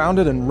 I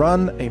founded and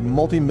run a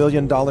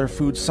multi-million-dollar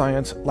food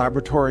science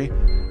laboratory,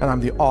 and I'm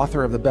the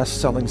author of the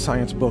best-selling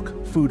science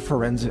book, Food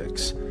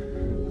Forensics.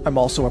 I'm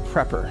also a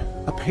prepper,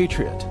 a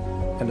patriot,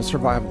 and a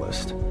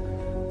survivalist.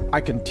 I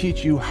can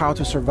teach you how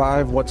to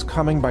survive what's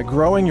coming by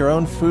growing your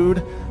own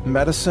food,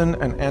 medicine,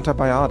 and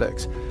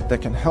antibiotics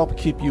that can help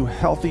keep you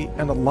healthy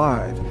and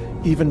alive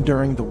even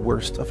during the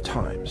worst of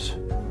times.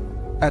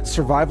 At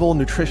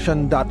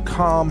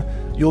survivalnutrition.com,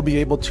 you'll be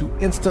able to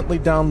instantly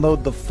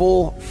download the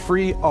full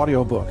free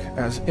audiobook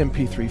as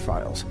MP3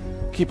 files.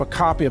 Keep a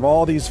copy of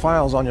all these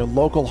files on your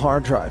local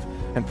hard drive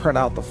and print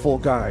out the full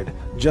guide,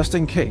 just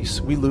in case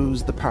we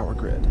lose the power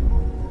grid.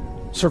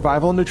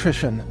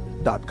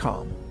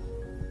 survivalnutrition.com.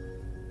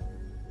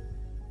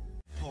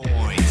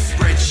 Point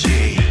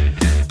spreadsheet.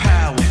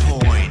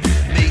 PowerPoint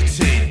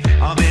meeting.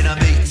 I'm in a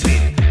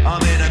meeting.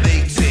 I'm in a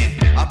meeting.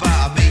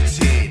 About a meeting.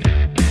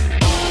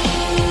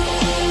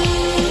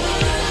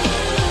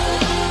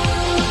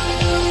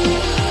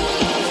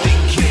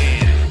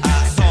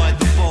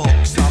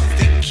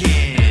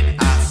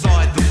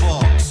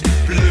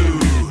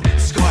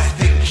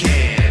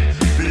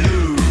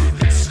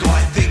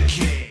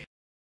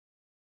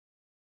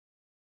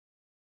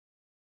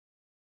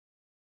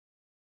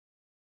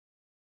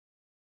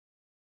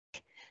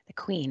 The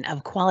queen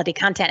of quality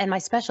content. And my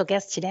special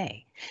guest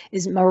today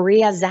is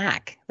Maria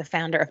ZACK, the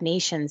founder of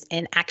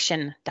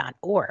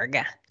nationsinaction.org.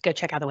 Go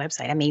check out the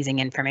website. Amazing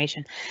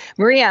information.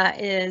 Maria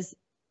is,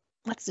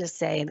 let's just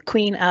say, the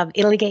queen of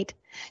Italygate.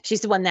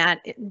 She's the one that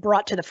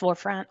brought to the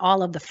forefront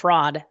all of the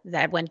fraud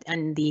that went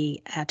in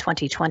the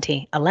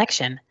 2020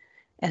 election,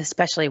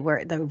 especially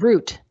where the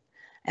root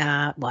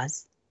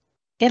was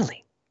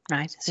Italy,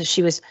 right? So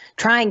she was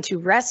trying to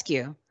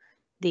rescue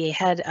the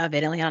head of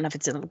Italy. I don't know if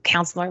it's a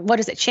counselor. What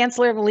is it?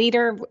 Chancellor,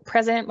 leader,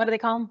 president? What do they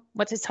call him?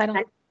 What's his title?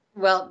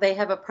 Well, they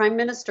have a prime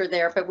minister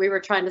there, but we were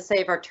trying to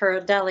save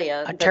Arturo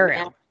Delia,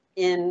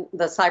 in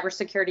the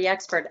cybersecurity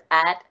expert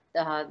at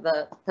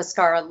the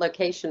Pescara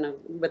location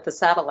with the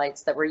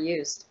satellites that were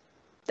used,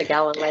 the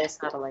Galileo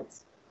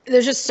satellites.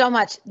 There's just so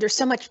much, there's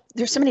so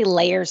many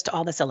layers to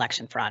all this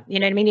election fraud. You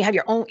know what I mean? You have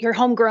your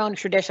homegrown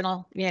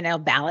traditional,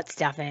 ballot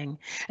stuffing.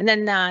 And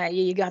then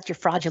you got your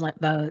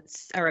fraudulent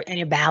votes and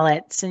your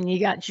ballots, and you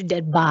got your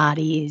dead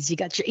bodies. You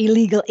got your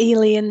illegal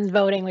aliens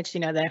voting, which,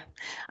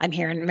 I'm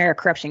here in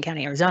Maricorruption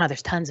County, Arizona.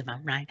 There's tons of them,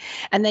 right?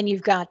 And then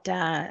you've got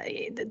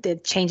the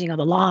changing of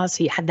the laws.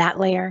 So you have that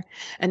layer.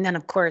 And then,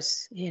 of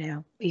course,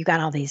 you've got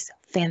all these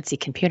fancy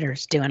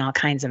computers doing all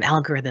kinds of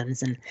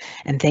algorithms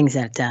and things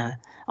that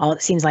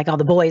it seems like all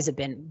the boys have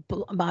been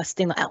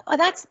busting. Oh,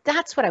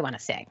 that's what I want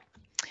to say.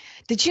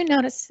 Did you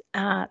notice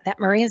that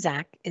Maria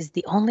ZACK is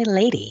the only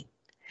lady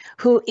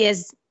who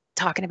is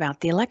talking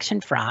about the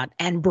election fraud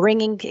and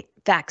bringing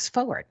facts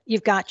forward?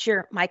 You've got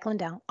your Mike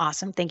Lindell.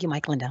 Awesome. Thank you,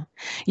 Mike Lindell.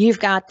 You've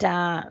got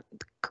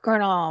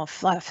Colonel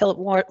Phil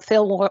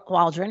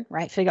Waldron,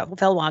 right?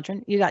 Phil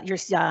Waldron. You got your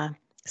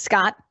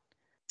Scott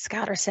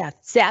or Seth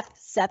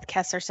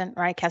Kesserson,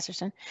 right?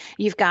 Kesserson.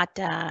 You've got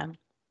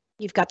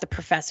the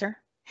professor.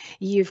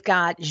 You've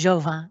got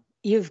Jovan.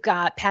 You've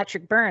got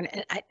Patrick Byrne,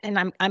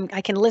 and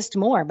I can list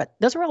more, but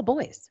those are all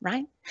boys,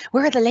 right?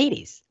 Where are the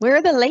ladies? What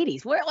are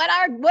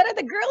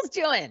the girls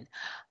doing?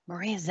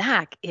 Maria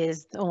ZACK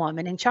is the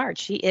woman in charge.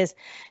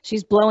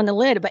 She's blowing the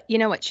lid, but you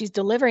know what? She's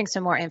delivering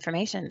some more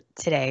information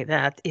today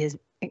that is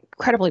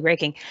incredibly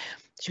breaking.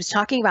 She was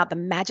talking about the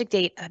magic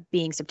date of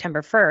being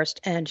September 1st,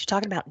 and she's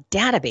talking about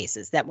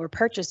databases that were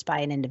purchased by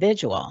an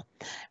individual,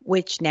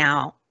 which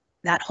now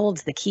that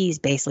holds the keys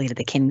basically to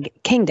the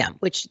kingdom,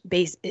 which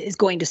is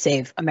going to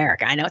save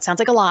America. I know it sounds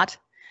like a lot.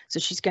 So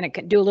she's going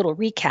to do a little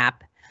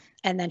recap,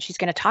 and then she's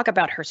going to talk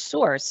about her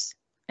source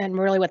and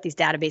really what these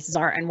databases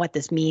are and what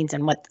this means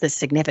and what the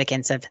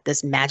significance of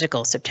this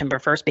magical September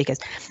 1st, because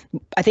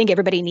I think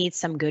everybody needs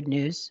some good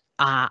news.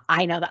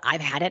 I know that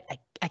I've had it.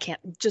 I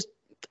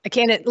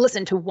can't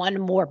listen to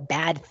one more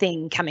bad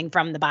thing coming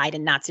from the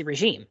Biden Nazi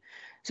regime.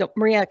 So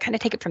Maria, kind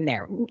of take it from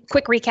there.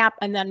 Quick recap,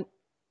 and then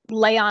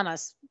lay on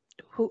us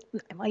you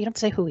don't have to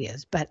say who he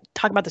is, but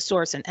talk about the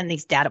source and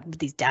these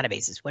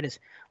databases. What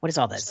is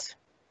all this?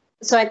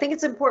 So I think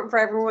it's important for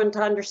everyone to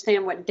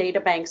understand what data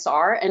banks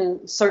are,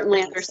 and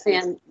certainly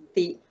understand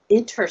the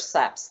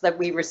intercepts that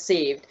we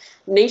received.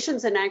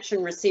 Nations in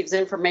Action receives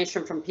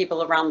information from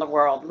people around the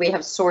world. We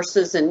have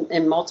sources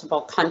in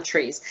multiple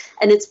countries,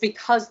 and it's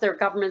because their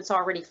governments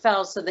already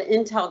fell. So the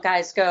intel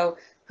guys go,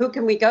 who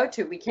can we go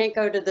to? We can't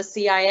go to the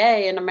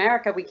CIA in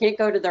America. We can't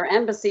go to their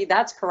embassy.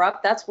 That's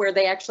corrupt. That's where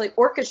they actually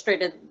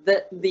orchestrated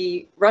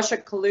the Russia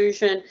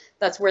collusion.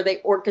 That's where they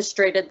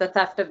orchestrated the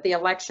theft of the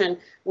election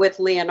with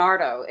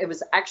Leonardo. It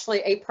was actually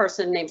a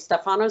person named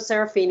Stefano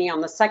Serafini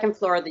on the second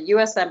floor of the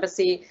U.S.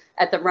 Embassy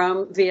at the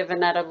Rome Via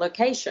Veneta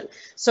location.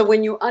 So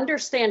when you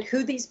understand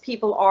who these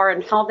people are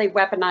and how they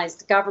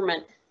weaponized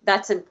government,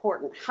 that's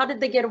important. How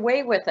did they get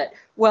away with it?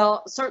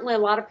 Well, certainly a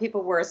lot of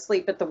people were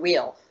asleep at the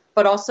wheel,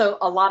 but also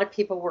a lot of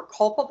people were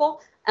culpable,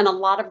 and a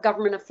lot of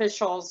government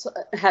officials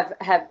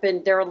have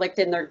been derelict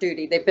in their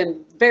duty. They've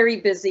been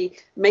very busy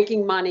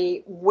making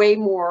money, way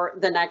more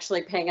than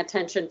actually paying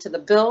attention to the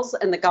bills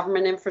and the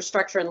government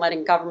infrastructure, and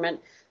letting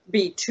government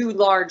be too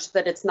large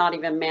that it's not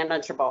even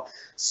manageable.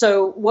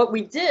 So what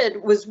we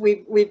did was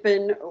we've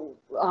been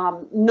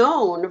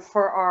known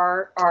for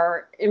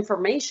our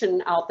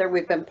information out there.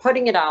 We've been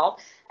putting it out.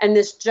 And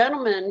this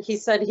gentleman, he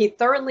said he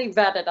thoroughly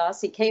vetted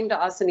us. He came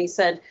to us and he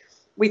said,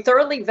 we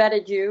thoroughly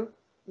vetted you.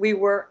 We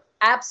were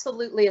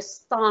absolutely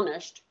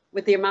astonished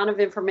with the amount of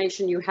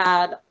information you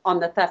had on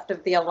the theft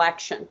of the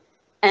election.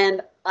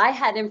 And I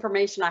had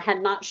information I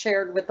had not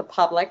shared with the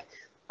public.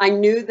 I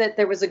knew that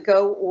there was a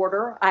go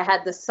order. I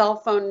had the cell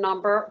phone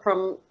number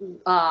from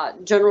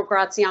General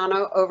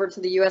Graziano over to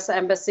the U.S.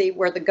 Embassy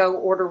where the go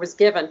order was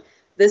given.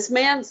 This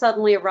man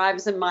suddenly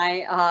arrives in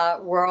my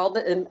world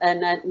and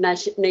at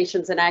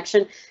Nations in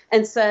Action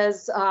and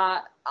says,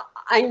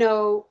 I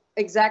know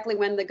exactly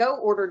when the go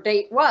order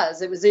date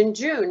was. It was in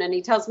June, and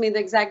he tells me the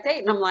exact date.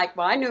 And I'm like,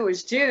 well, I knew it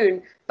was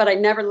June, but I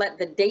never let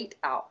the date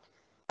out.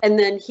 And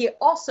then he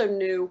also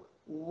knew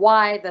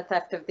why the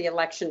theft of the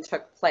election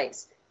took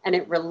place. And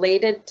it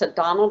related to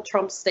Donald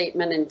Trump's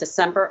statement in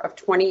December of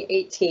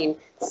 2018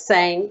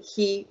 saying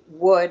he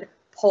would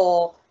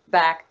pull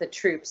back the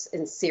troops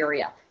in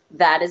Syria.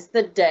 That is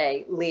the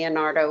day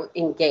Leonardo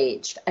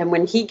engaged. And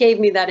when he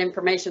gave me that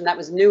information, that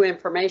was new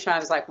information. I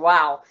was like,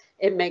 wow,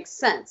 it makes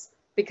sense.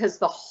 Because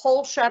the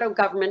whole shadow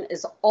government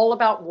is all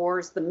about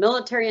wars, the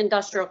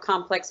military-industrial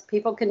complex.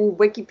 People can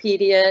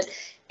Wikipedia it.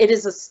 It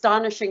is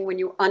astonishing when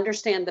you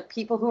understand the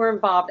people who are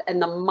involved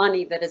and the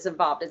money that is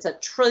involved. It's $1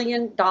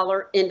 trillion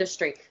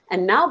industry.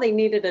 And now they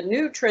needed a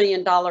new $1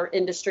 trillion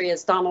industry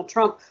as Donald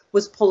Trump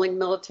was pulling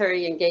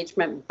military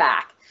engagement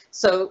back.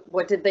 So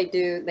what did they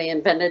do? They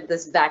invented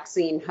this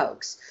vaccine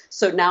hoax.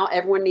 So now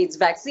everyone needs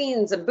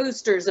vaccines and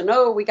boosters and,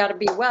 oh, we got to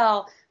be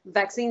well.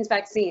 Vaccines,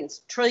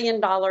 $1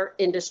 trillion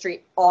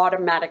industry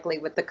automatically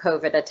with the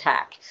COVID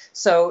attack.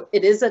 So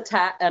it is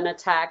an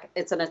attack.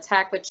 It's an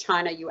attack with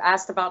China. You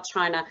asked about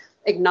China.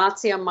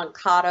 Ignazio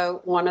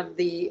Mancato, one of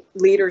the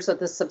leaders of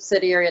the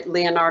subsidiary at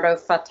Leonardo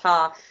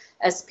Fatah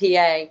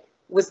SPA,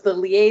 was the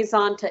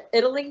liaison to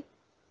Italy,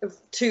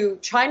 to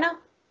China,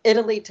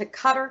 Italy to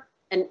Qatar,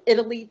 and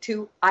Italy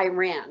to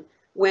Iran.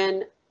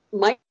 When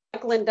Mike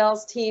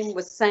Lindell's team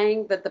was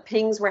saying that the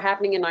pings were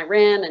happening in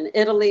Iran and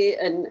Italy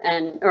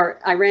or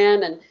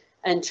Iran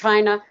and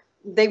China,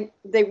 they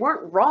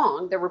weren't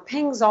wrong. There were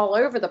pings all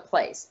over the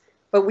place,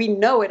 but we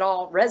know it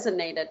all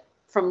resonated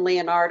from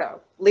Leonardo.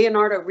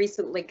 Leonardo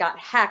recently got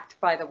hacked,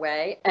 by the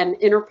way, and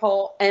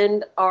Interpol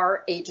and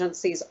our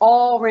agencies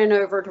all ran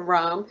over to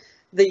Rome.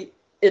 The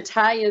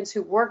Italians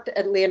who worked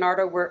at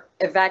Leonardo were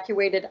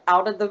evacuated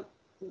out of the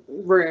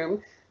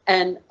room,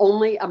 and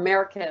only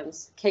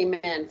Americans came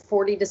in,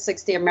 40 to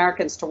 60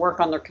 Americans, to work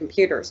on their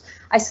computers.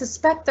 I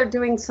suspect they're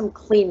doing some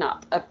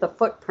cleanup of the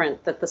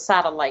footprint that the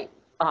satellite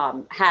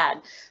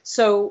had.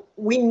 So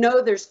we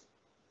know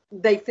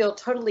they feel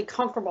totally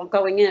comfortable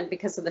going in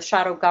because of the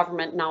shadow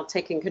government now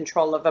taking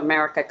control of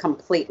America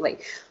completely.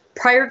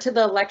 Prior to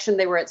the election,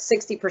 they were at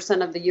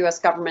 60% of the US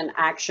government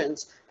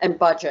actions and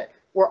budget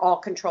were all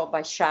controlled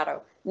by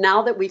shadow.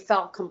 Now that we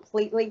fell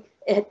completely,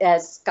 it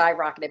has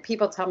skyrocketed.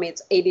 People tell me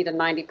it's 80 to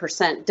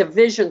 90%.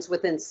 Divisions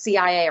within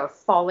CIA are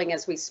falling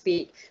as we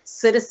speak.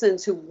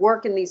 Citizens who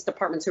work in these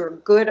departments, who are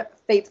good,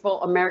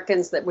 faithful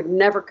Americans that would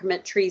never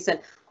commit treason,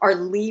 are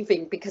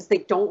leaving because they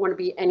don't want to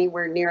be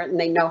anywhere near it and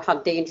they know how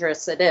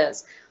dangerous it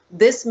is.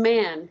 This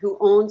man who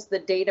owns the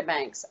data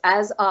banks,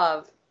 as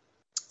of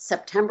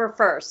September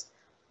 1st,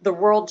 the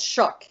world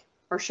shook,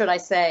 or should I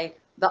say,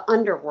 the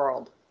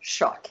underworld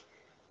shook,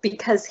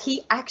 because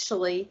he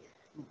actually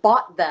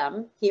bought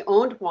them. He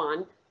owned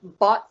one,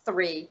 bought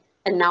three,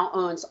 and now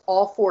owns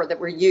all four that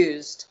were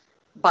used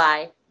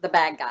by the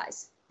bad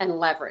guys and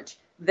leverage.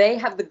 They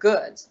have the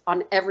goods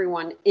on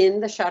everyone in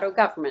the shadow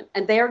government,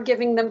 and they are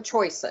giving them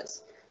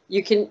choices.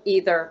 You can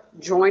either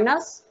join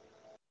us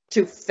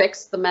to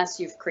fix the mess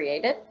you've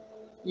created,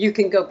 you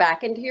can go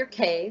back into your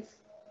cave,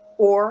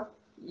 or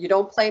you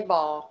don't play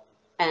ball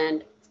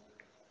and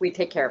we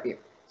take care of you.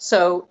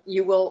 So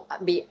you will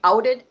be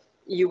outed,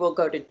 you will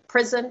go to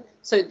prison.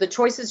 So the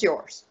choice is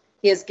yours.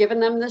 He has given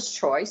them this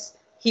choice.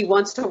 He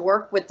wants to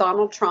work with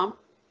Donald Trump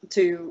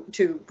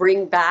to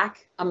bring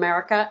back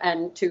America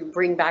and to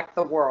bring back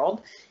the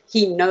world.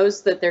 He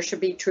knows that there should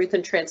be truth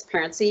and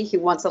transparency. He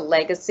wants a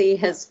legacy.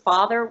 His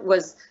father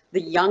was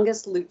the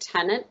youngest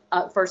lieutenant,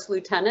 first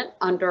lieutenant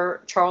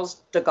under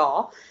Charles de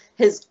Gaulle.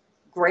 His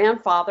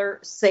grandfather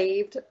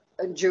saved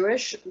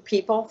Jewish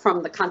people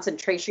from the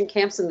concentration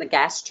camps and the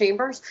gas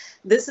chambers.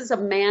 This is a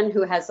man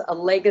who has a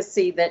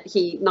legacy that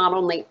he not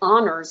only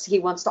honors, he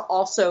wants to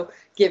also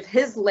give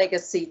his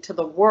legacy to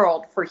the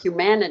world for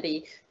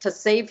humanity, to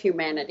save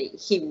humanity.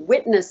 He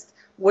witnessed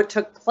what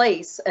took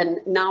place, and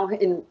now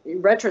in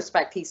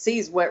retrospect, he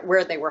sees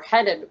where they were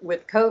headed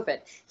with COVID.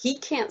 He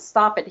can't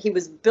stop it. He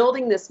was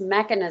building this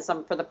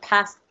mechanism for the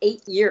past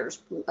 8 years,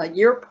 a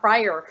year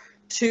prior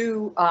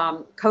to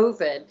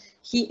COVID,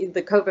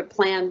 the COVID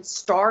plan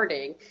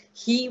starting.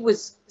 He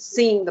was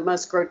seeing the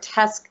most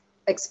grotesque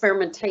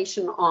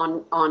experimentation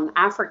on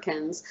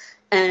Africans,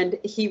 and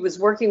he was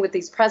working with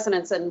these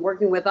presidents and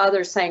working with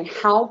others saying,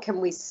 how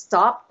can we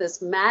stop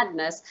this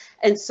madness?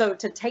 And so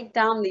to take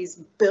down these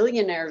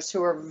billionaires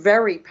who are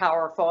very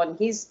powerful, and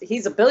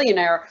he's a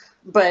billionaire,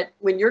 but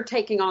when you're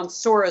taking on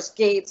Soros,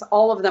 Gates,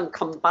 all of them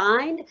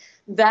combined,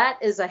 that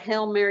is a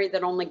Hail Mary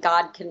that only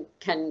God can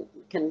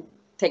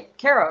take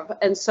care of.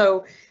 And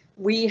so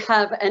we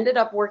have ended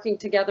up working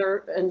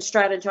together and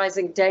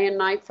strategizing day and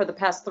night for the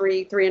past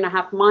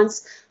 3.5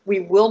 months.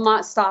 We will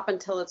not stop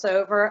until it's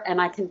over. And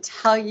I can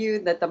tell you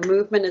that the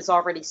movement is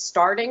already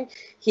starting.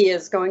 He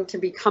is going to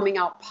be coming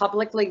out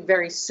publicly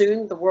very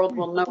soon. The world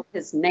will know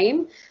his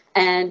name,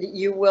 and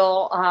you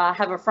will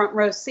have a front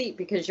row seat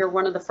because you're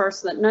one of the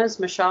first that knows,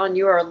 Michelle, and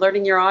you are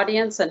alerting your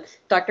audience and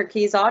Dr.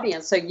 Key's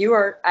audience. So you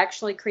are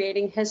actually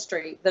creating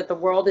history that the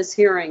world is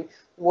hearing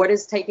what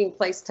is taking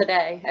place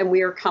today, and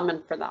we are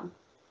coming for them.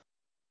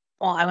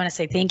 Well, I want to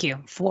say thank you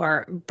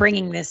for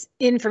bringing this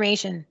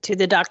information to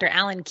the Dr.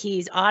 Alan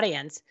Keyes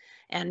audience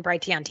and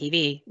Bright T on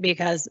TV,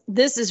 because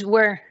this is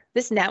where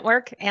this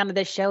network and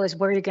this show is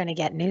where you're going to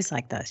get news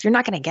like this. You're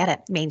not going to get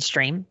it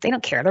mainstream. They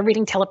don't care. They're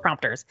reading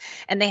teleprompters,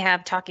 and they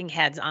have talking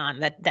heads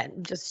on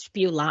that just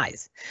spew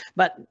lies.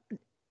 But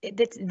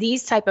it's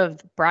these type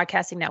of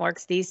broadcasting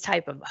networks, these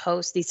type of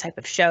hosts, these type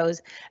of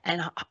shows,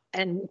 and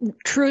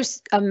true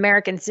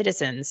American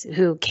citizens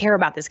who care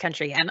about this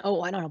country and, I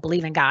don't know,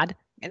 believe in God,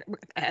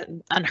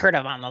 unheard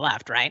of on the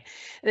left, right?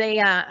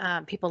 They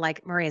people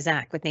like Maria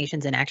ZACK with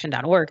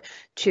nationsinaction.org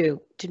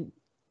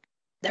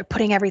they're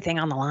putting everything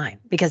on the line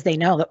because they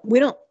know that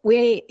we're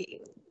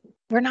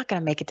not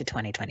going to make it to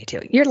 2022.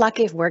 You're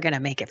lucky if we're going to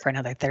make it for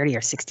another 30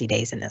 or 60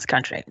 days in this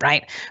country,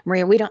 right?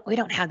 Maria, we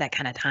don't have that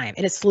kind of time.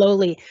 It is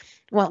slowly,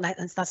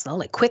 it's not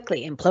slowly,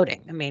 quickly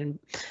imploding. I mean,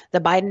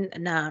 the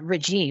Biden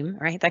regime,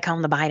 right? They call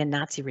them the Biden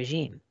Nazi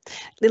regime.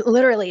 It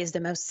literally is the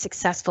most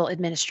successful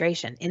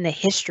administration in the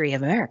history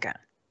of America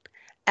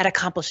at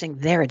accomplishing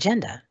their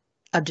agenda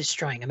of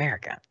destroying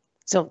America.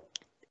 So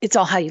it's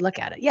all how you look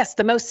at it. Yes,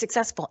 the most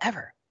successful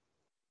ever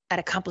at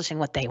accomplishing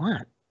what they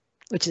want,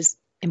 which is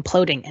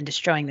imploding and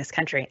destroying this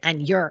country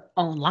and your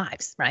own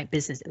lives, right?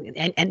 Business.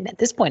 And at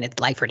this point, it's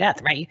life or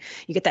death, right?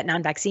 You get that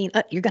non-vaccine,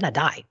 you're going to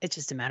die. It's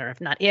just a matter of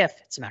not if,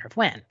 it's a matter of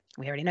when.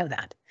 We already know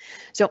that.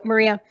 So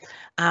Maria,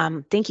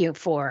 thank you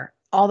for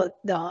all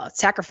the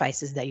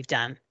sacrifices that you've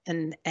done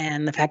and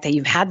the fact that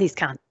you've had these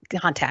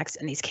contacts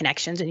and these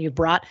connections and you've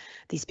brought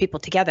these people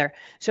together.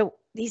 So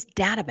these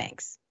data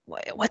banks,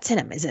 what's in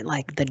them? Is it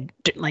like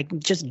like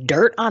just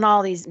dirt on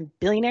all these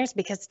billionaires?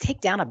 Because to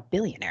take down a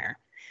billionaire,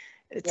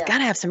 it's got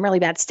to have some really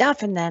bad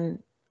stuff. And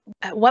then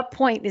at what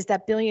point is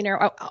that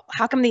billionaire?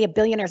 How come the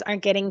billionaires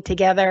aren't getting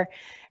together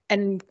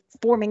and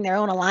forming their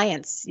own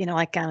alliance?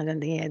 Like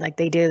like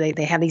they do.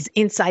 They have these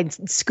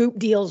inside scoop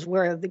deals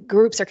where the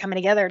groups are coming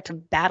together to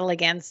battle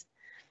against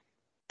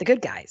the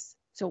good guys.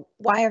 So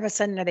why all of a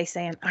sudden are they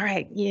saying, all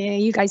right, yeah,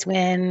 you guys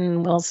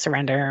win, we'll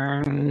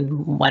surrender,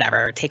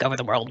 whatever, take over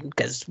the world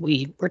because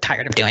we're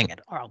tired of doing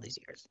it all these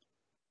years?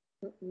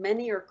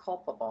 Many are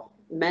culpable.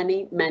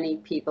 Many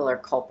people are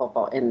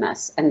culpable in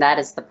this. And that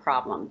is the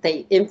problem.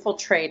 They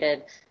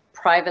infiltrated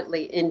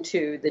privately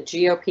into the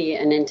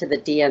GOP and into the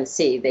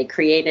DNC. They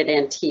created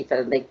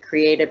Antifa. They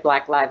created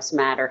Black Lives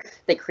Matter.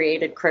 They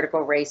created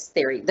critical race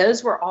theory.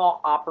 Those were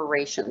all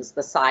operations,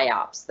 the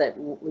psyops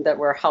that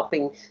were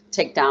helping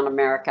take down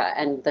America,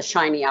 and the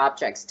shiny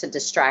objects to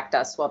distract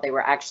us while they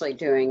were actually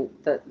doing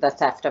the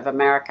theft of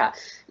America.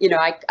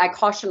 I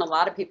caution a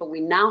lot of people,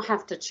 we now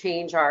have to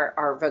change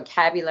our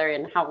vocabulary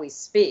and how we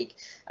speak.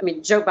 I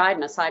mean, Joe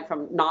Biden, aside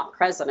from not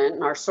president,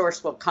 and our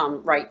source will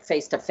come right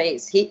face to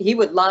face, he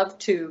would love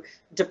to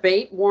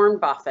debate Warren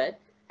Buffett,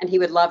 and he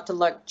would love to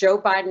look Joe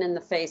Biden in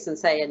the face and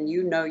say, and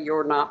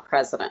you're not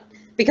president,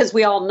 because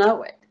we all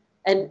know it.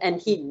 And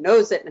he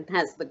knows it and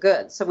has the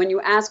goods. So when you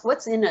ask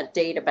what's in a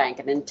data bank,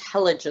 an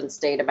intelligence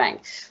data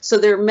bank, so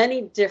there are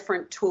many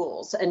different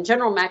tools. And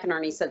General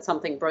McInerney said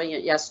something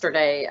brilliant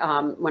yesterday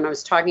when I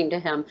was talking to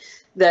him,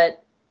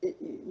 that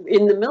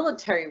in the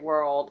military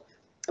world,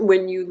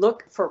 when you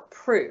look for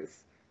proof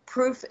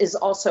is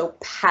also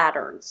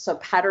patterns. So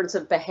patterns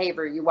of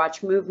behavior. You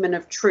watch movement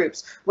of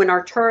troops. When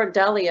Arturo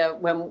Delia,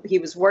 when he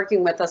was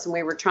working with us and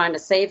we were trying to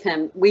save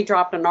him, we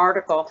dropped an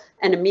article,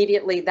 and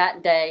immediately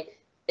that day,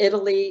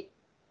 Italy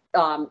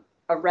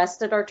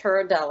arrested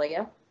Arturo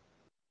Delia.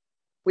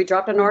 We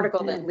dropped an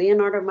article that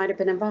Leonardo might have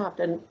been involved,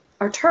 and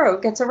Arturo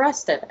gets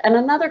arrested. And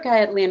another guy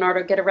at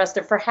Leonardo get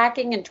arrested for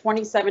hacking in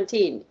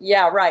 2017.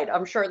 Yeah, right.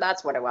 I'm sure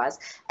that's what it was.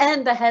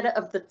 And the head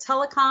of the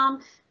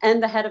telecom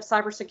and the head of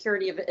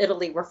cybersecurity of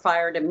Italy were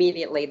fired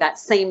immediately that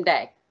same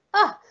day.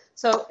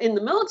 So in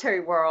the military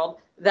world,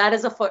 that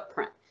is a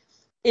footprint.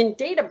 In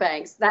data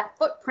banks, that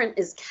footprint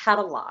is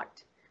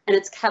cataloged. And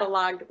it's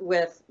cataloged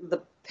with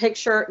the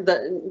picture,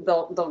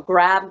 they'll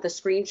grab the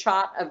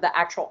screenshot of the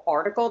actual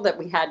article that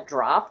we had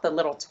dropped, the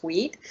little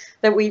tweet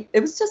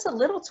it was just a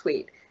little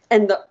tweet.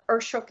 And the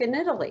earth shook in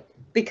Italy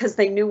because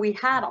they knew we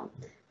had them.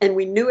 And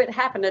we knew it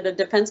happened at a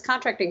defense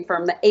contracting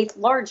firm, the 8th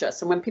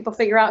largest. And when people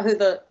figure out who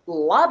the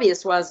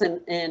lobbyist was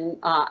in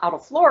out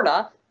of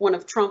Florida, one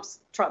of Trump's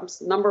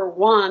number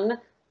one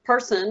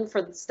person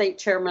for the state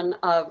chairman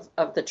of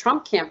the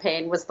Trump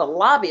campaign was the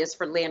lobbyist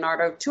for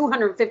Leonardo,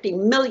 $250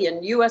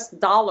 million US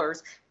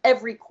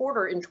every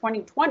quarter in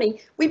 2020.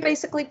 We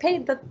basically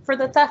paid for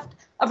the theft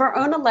of our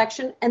own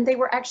election, and they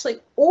were actually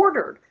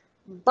ordered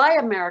by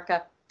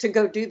America to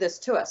go do this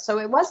to us. So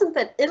it wasn't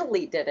that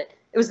Italy did it.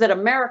 It was that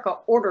America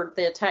ordered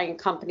the Italian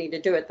company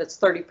to do it that's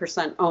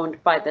 30%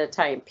 owned by the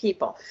Italian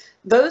people.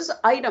 Those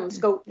items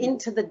go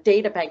into the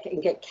data bank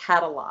and get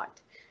cataloged.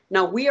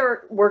 Now, we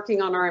are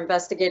working on our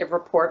investigative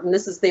report, and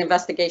this is the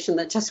investigation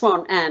that just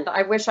won't end.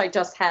 I wish I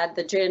just had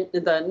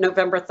the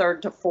November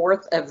 3rd to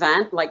 4th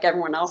event like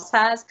everyone else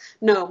has.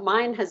 No,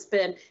 mine has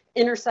been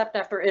intercept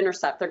after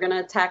intercept. They're going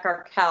to attack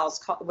our cows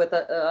with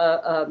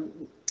a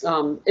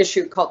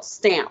issue called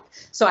Stamp.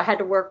 So I had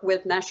to work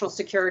with national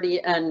security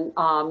and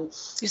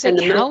you said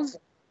cows?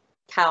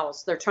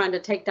 Cows. They're trying to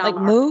take down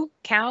like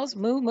cows,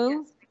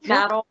 moo,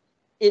 cattle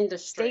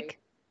industry. Steak.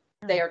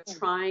 They are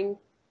trying.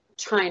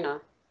 China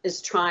is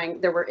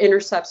trying. There were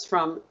intercepts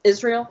from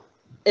Israel,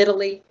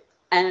 Italy,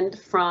 and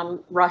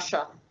from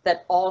Russia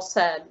that all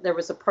said there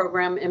was a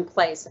program in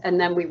place. And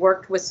then we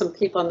worked with some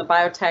people in the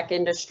biotech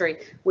industry.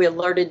 We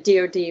alerted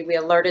DOD, we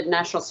alerted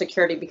national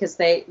security, because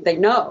they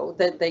know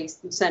that they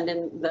send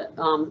in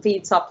the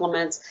feed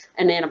supplements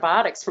and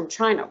antibiotics from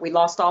China. We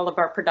lost all of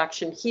our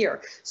production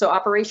here. So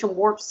Operation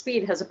Warp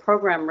Speed has a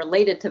program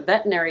related to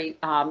veterinary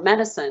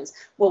medicines.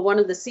 Well, one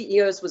of the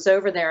CEOs was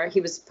over there. He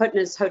was put in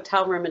his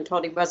hotel room and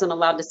told he wasn't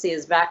allowed to see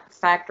his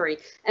factory.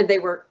 And they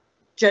were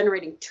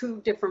generating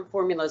 2 different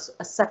formulas,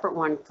 a separate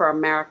one for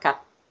America.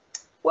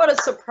 What a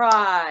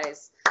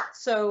surprise.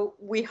 So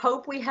we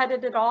hope we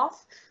headed it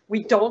off.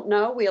 We don't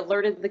know. We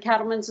alerted the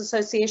Cattlemen's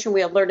Association.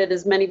 We alerted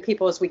as many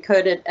people as we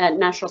could at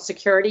national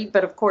security.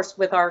 But of course,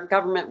 with our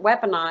government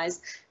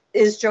weaponized,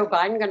 is Joe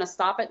Biden going to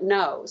stop it?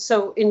 No.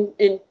 So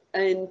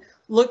in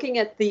looking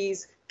at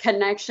these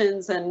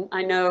connections, and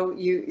I know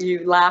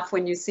you laugh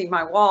when you see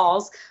my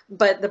walls,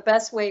 but the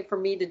best way for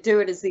me to do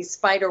it is these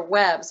spider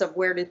webs of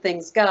where do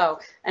things go.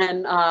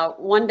 And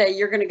one day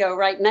you're going to go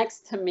right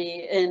next to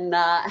me in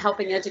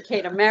helping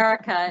educate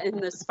America in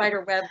the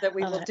spider web that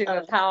we will do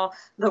of how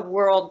the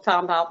world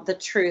found out the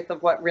truth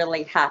of what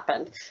really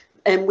happened.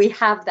 And we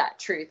have that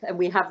truth, and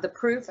we have the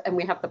proof, and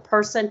we have the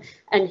person,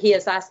 and he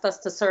has asked us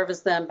to serve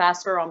as the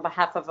ambassador on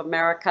behalf of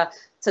America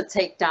to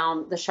take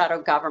down the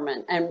shadow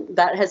government. And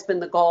that has been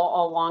the goal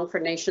all along for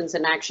Nations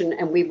in Action,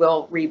 and we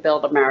will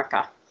rebuild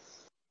America.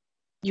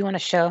 You want to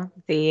show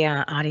the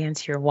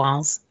audience your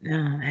walls?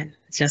 And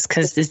just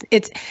because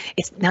it's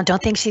now.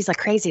 Don't think she's a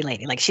crazy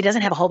lady. Like, she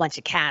doesn't have a whole bunch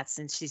of cats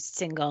and she's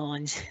single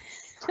and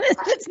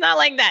it's not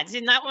like that.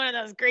 She's not one of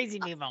those crazy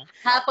people.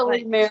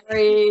 Happily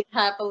married,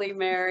 happily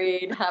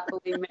married,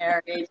 happily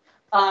married.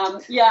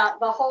 Yeah,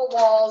 the whole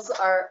walls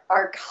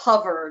are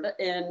covered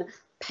in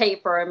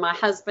paper, and my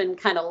husband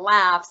kind of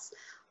laughs.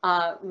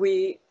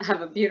 We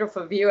have a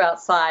beautiful view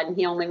outside, and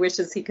he only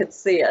wishes he could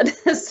see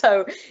it.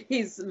 So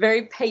he's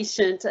very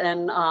patient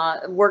and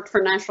worked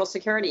for national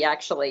security,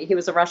 actually. He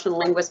was a Russian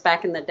linguist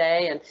back in the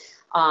day, and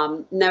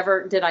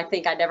never did I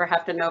think I'd ever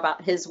have to know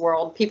about his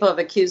world. People have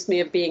accused me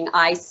of being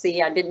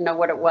IC. I didn't know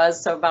what it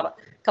was. So about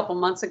a couple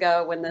months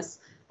ago, when this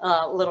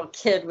little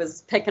kid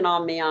was picking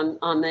on me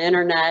on the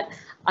internet,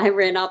 I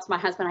ran out to my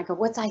husband. I go,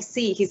 "What's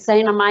IC?" He's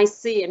saying I'm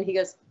IC, and he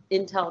goes,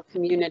 "Intel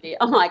Community."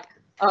 I'm like,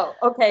 "Oh,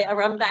 okay." I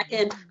run back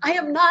in. I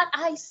am not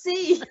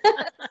IC.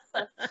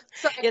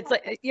 So It's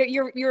like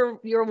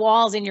your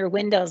walls and your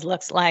windows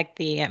looks like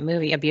the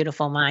movie A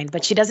Beautiful Mind,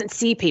 but she doesn't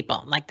see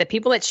people. Like, the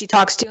people that she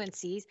talks to and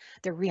sees,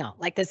 they're real.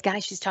 Like this guy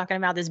she's talking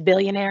about, this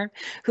billionaire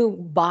who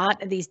bought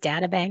these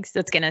data banks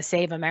that's going to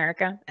save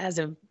America.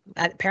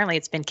 Apparently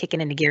it's been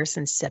kicking into gear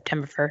since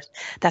September 1st.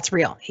 That's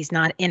real. He's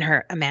not in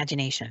her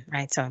imagination,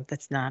 right? So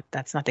that's not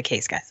the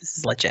case, guys. This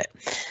is legit.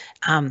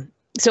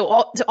 So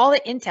all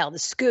the intel, the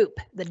scoop,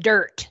 the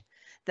dirt,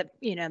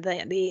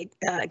 the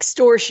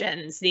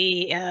extortions,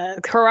 the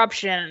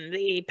corruption,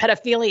 the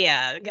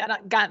pedophilia,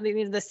 got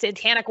the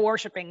satanic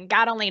worshiping,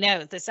 God only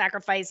knows, the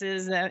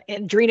sacrifices,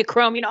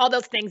 adrenochrome, all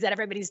those things that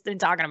everybody's been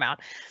talking about,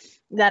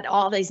 that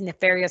all these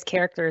nefarious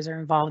characters are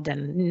involved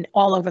in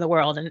all over the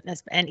world,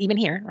 and even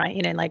here,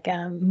 right? Like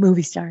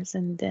movie stars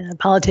and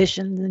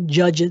politicians and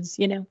judges,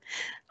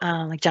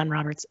 like John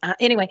Roberts.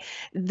 Anyway,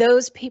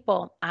 those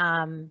people,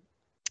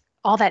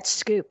 all that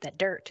scoop, that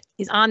dirt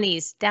is on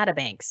these data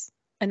banks.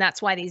 And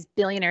that's why these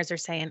billionaires are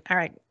saying, all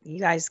right, you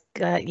guys,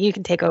 you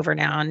can take over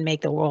now and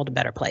make the world a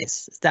better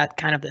place. Is that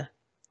kind of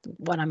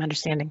what I'm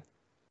understanding?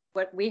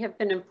 what we have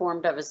been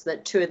informed of is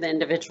that 2 of the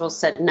individuals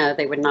said no,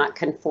 they would not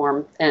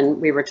conform. And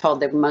we were told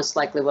they most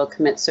likely will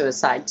commit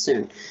suicide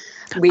soon.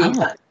 We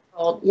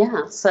told,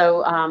 yeah.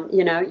 So,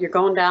 you're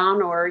going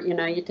down, or,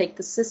 you take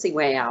the sissy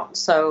way out.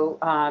 So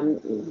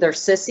they're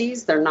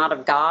sissies. They're not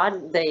of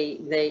God.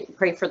 They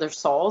pray for their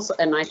souls.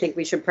 And I think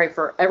we should pray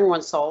for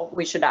everyone's soul.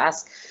 They should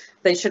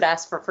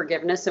ask for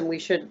forgiveness, and we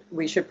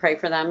should pray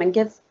for them and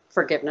give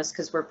forgiveness,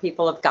 because we're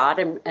people of God,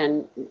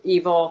 and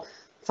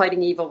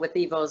fighting evil with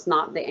evil is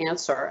not the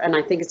answer. And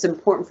I think it's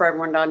important for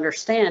everyone to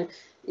understand,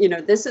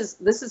 this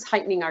is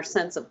heightening our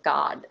sense of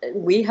God.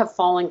 We have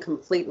fallen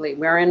completely.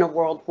 We're in a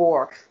world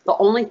war. The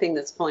only thing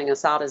that's pulling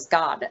us out is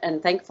God.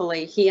 And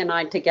thankfully, he and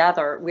I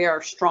together, we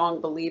are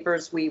strong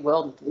believers. We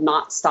will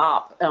not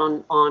stop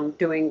on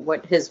doing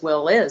what his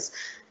will is.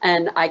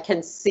 And I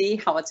can see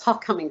how it's all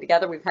coming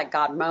together. We've had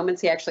God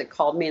moments. He actually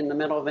called me in the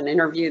middle of an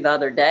interview the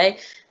other day.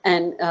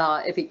 And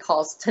if he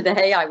calls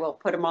today, I will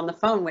put him on the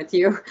phone with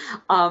you.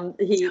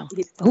 He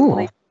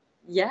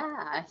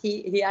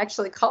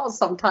actually calls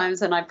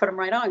sometimes, and I put him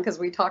right on because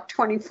we talk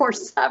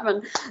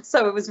 24/7.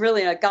 So it was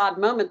really a God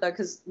moment, though,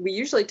 because we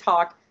usually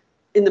talk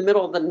in the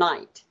middle of the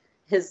night,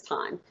 his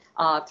time,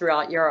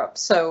 throughout Europe.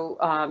 So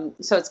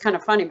it's kind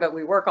of funny, but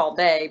we work all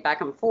day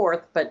back and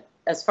forth. But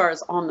as far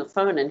as on the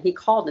phone, and he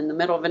called in the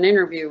middle of an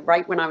interview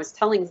right when I was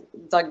telling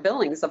Doug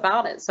Billings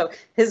about it. So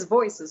his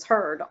voice is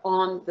heard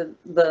on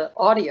the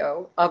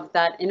audio of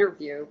that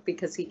interview,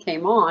 because he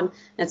came on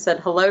and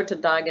said hello to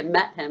Doug and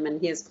met him, and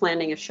he is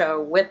planning a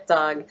show with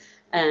Doug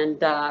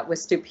and with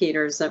Stu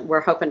Peters, and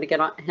we're hoping to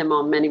get him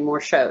on many more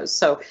shows.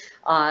 So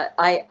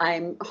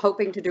I'm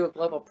hoping to do a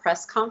global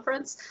press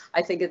conference.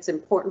 I think it's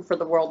important for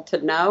the world to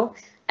know.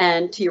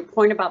 And to your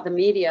point about the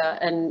media,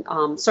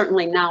 and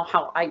certainly now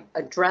how I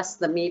address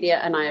the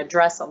media and I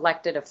address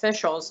elected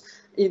officials,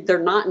 they're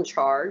not in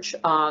charge.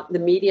 The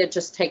media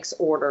just takes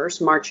orders,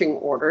 marching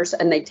orders,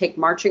 and they take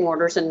marching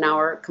orders and now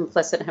are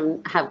complicit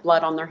and have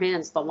blood on their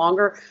hands. The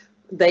longer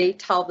they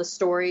tell the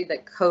story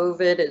that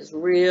COVID is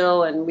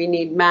real and we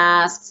need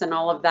masks and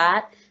all of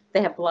that,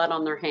 they have blood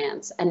on their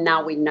hands. And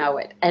now we know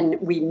it. And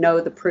we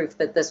know the proof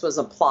that this was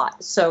a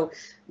plot. So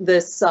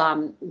this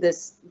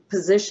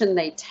position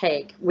they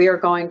take, we are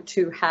going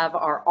to have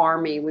our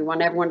army. We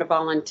want everyone to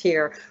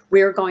volunteer.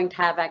 We are going to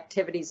have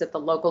activities at the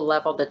local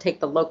level to take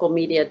the local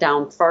media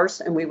down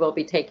first, and we will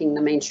be taking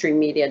the mainstream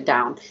media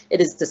down.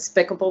 It is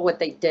despicable what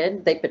they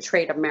did. They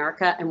betrayed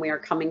America, and we are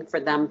coming for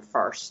them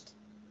first.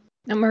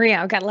 Now,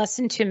 Maria, I've got less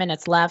than 2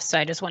 minutes left, so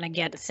I just want to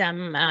get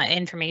some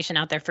information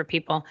out there for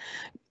people.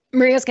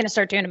 Maria's going to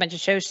start doing a bunch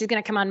of shows. She's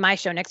going to come on my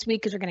show next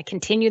week, because we're going to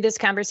continue this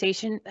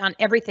conversation on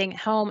Everything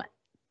Home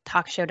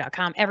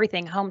Talkshow.com,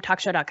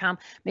 everythinghometalkshow.com.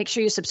 Make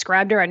sure you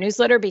subscribe to our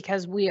newsletter,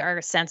 because we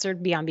are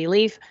censored beyond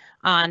belief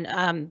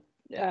on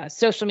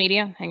social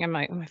media. Hang on,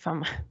 my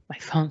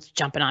phone's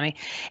jumping on me.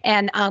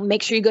 And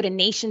make sure you go to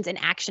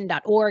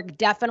nationsinaction.org.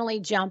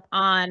 Definitely jump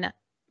on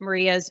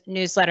Maria's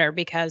newsletter,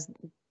 because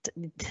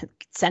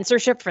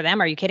censorship for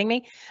them. Are you kidding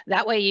me?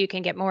 That way you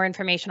can get more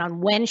information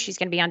on when she's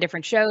going to be on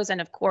different shows.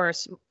 And of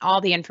course,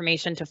 all the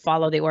information to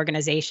follow the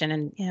organization,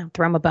 and,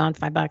 throw them a bone,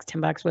 $5,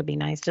 $10 would be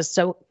nice, just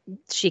so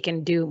she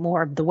can do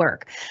more of the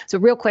work. So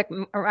real quick,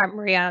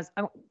 Maria,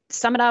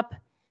 sum it up.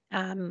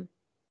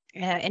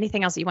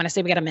 Anything else that you want to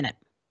say? We got a minute.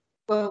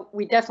 Well,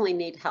 we definitely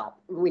need help.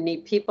 We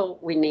need people.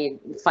 We need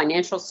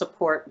financial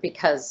support,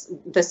 because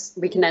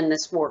we can end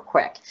this war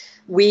quick.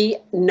 We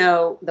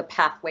know the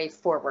pathway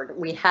forward.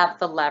 We have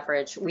the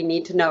leverage. We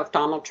need to know if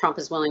Donald Trump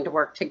is willing to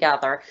work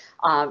together.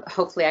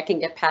 Hopefully I can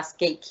get past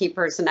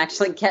gatekeepers and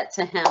actually get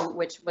to him,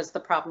 which was the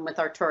problem with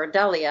Arturo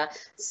Delia.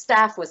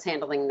 Staff was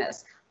handling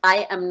this.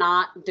 I am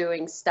not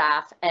doing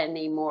staff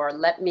anymore.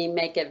 Let me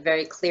make it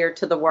very clear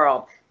to the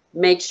world.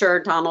 Make sure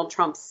Donald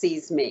Trump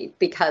sees me,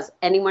 because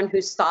anyone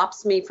who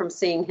stops me from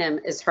seeing him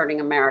is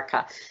hurting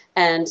America.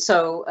 And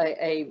so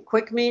a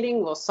quick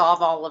meeting will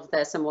solve all of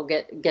this, and we'll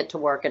get to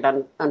work at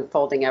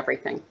unfolding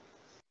everything.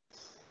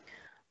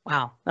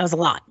 Wow, that was a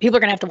lot. People are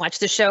going to have to watch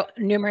this show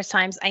numerous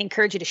times. I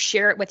encourage you to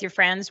share it with your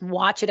friends,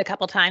 watch it a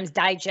couple times,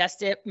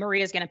 digest it.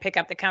 Maria's going to pick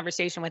up the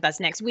conversation with us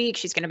next week.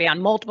 She's going to be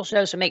on multiple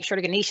shows, so make sure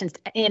to go to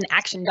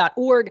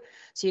nationsinAction.org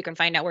so you can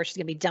find out where she's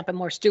going to be dumping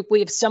more stoop.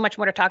 We have so much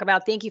more to talk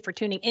about. Thank you for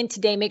tuning in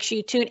today. Make sure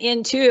you tune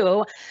in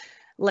to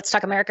Let's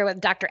Talk America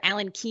with Dr.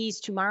 Alan Keyes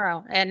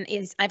tomorrow, and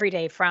is every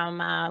day from,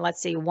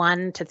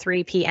 1 to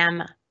 3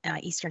 p.m.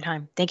 Eastern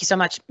time. Thank you so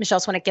much. Michelle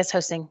Swinick guest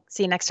hosting.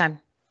 See you next time.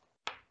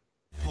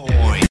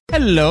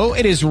 Hello,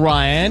 it is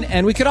Ryan,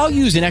 and we could all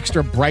use an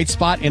extra bright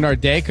spot in our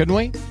day, couldn't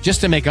we? Just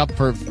to make up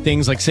for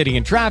things like sitting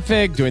in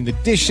traffic, doing the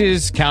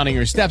dishes, counting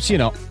your steps,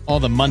 all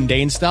the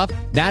mundane stuff.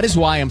 That is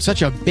why I'm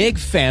such a big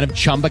fan of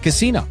Chumba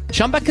Casino.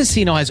 Chumba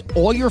Casino has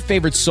all your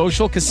favorite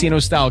social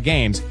casino-style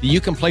games that you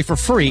can play for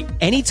free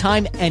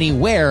anytime,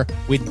 anywhere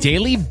with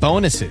daily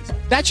bonuses.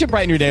 That should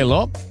brighten your day a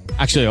little.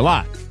 Actually, a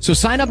lot. So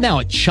sign up now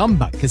at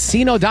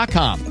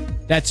ChumbaCasino.com.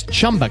 That's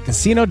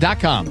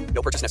ChumbaCasino.com.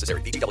 No purchase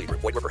necessary. VGW Group.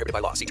 Void where prohibited by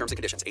law. See terms and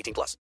conditions.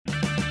 18+.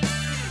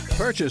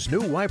 Purchase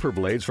new wiper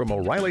blades from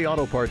O'Reilly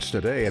Auto Parts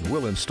today and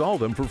we'll install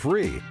them for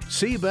free.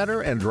 See better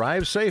and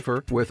drive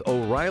safer with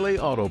O'Reilly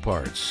Auto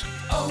Parts.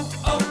 Oh,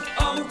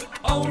 oh,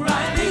 oh,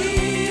 O'Reilly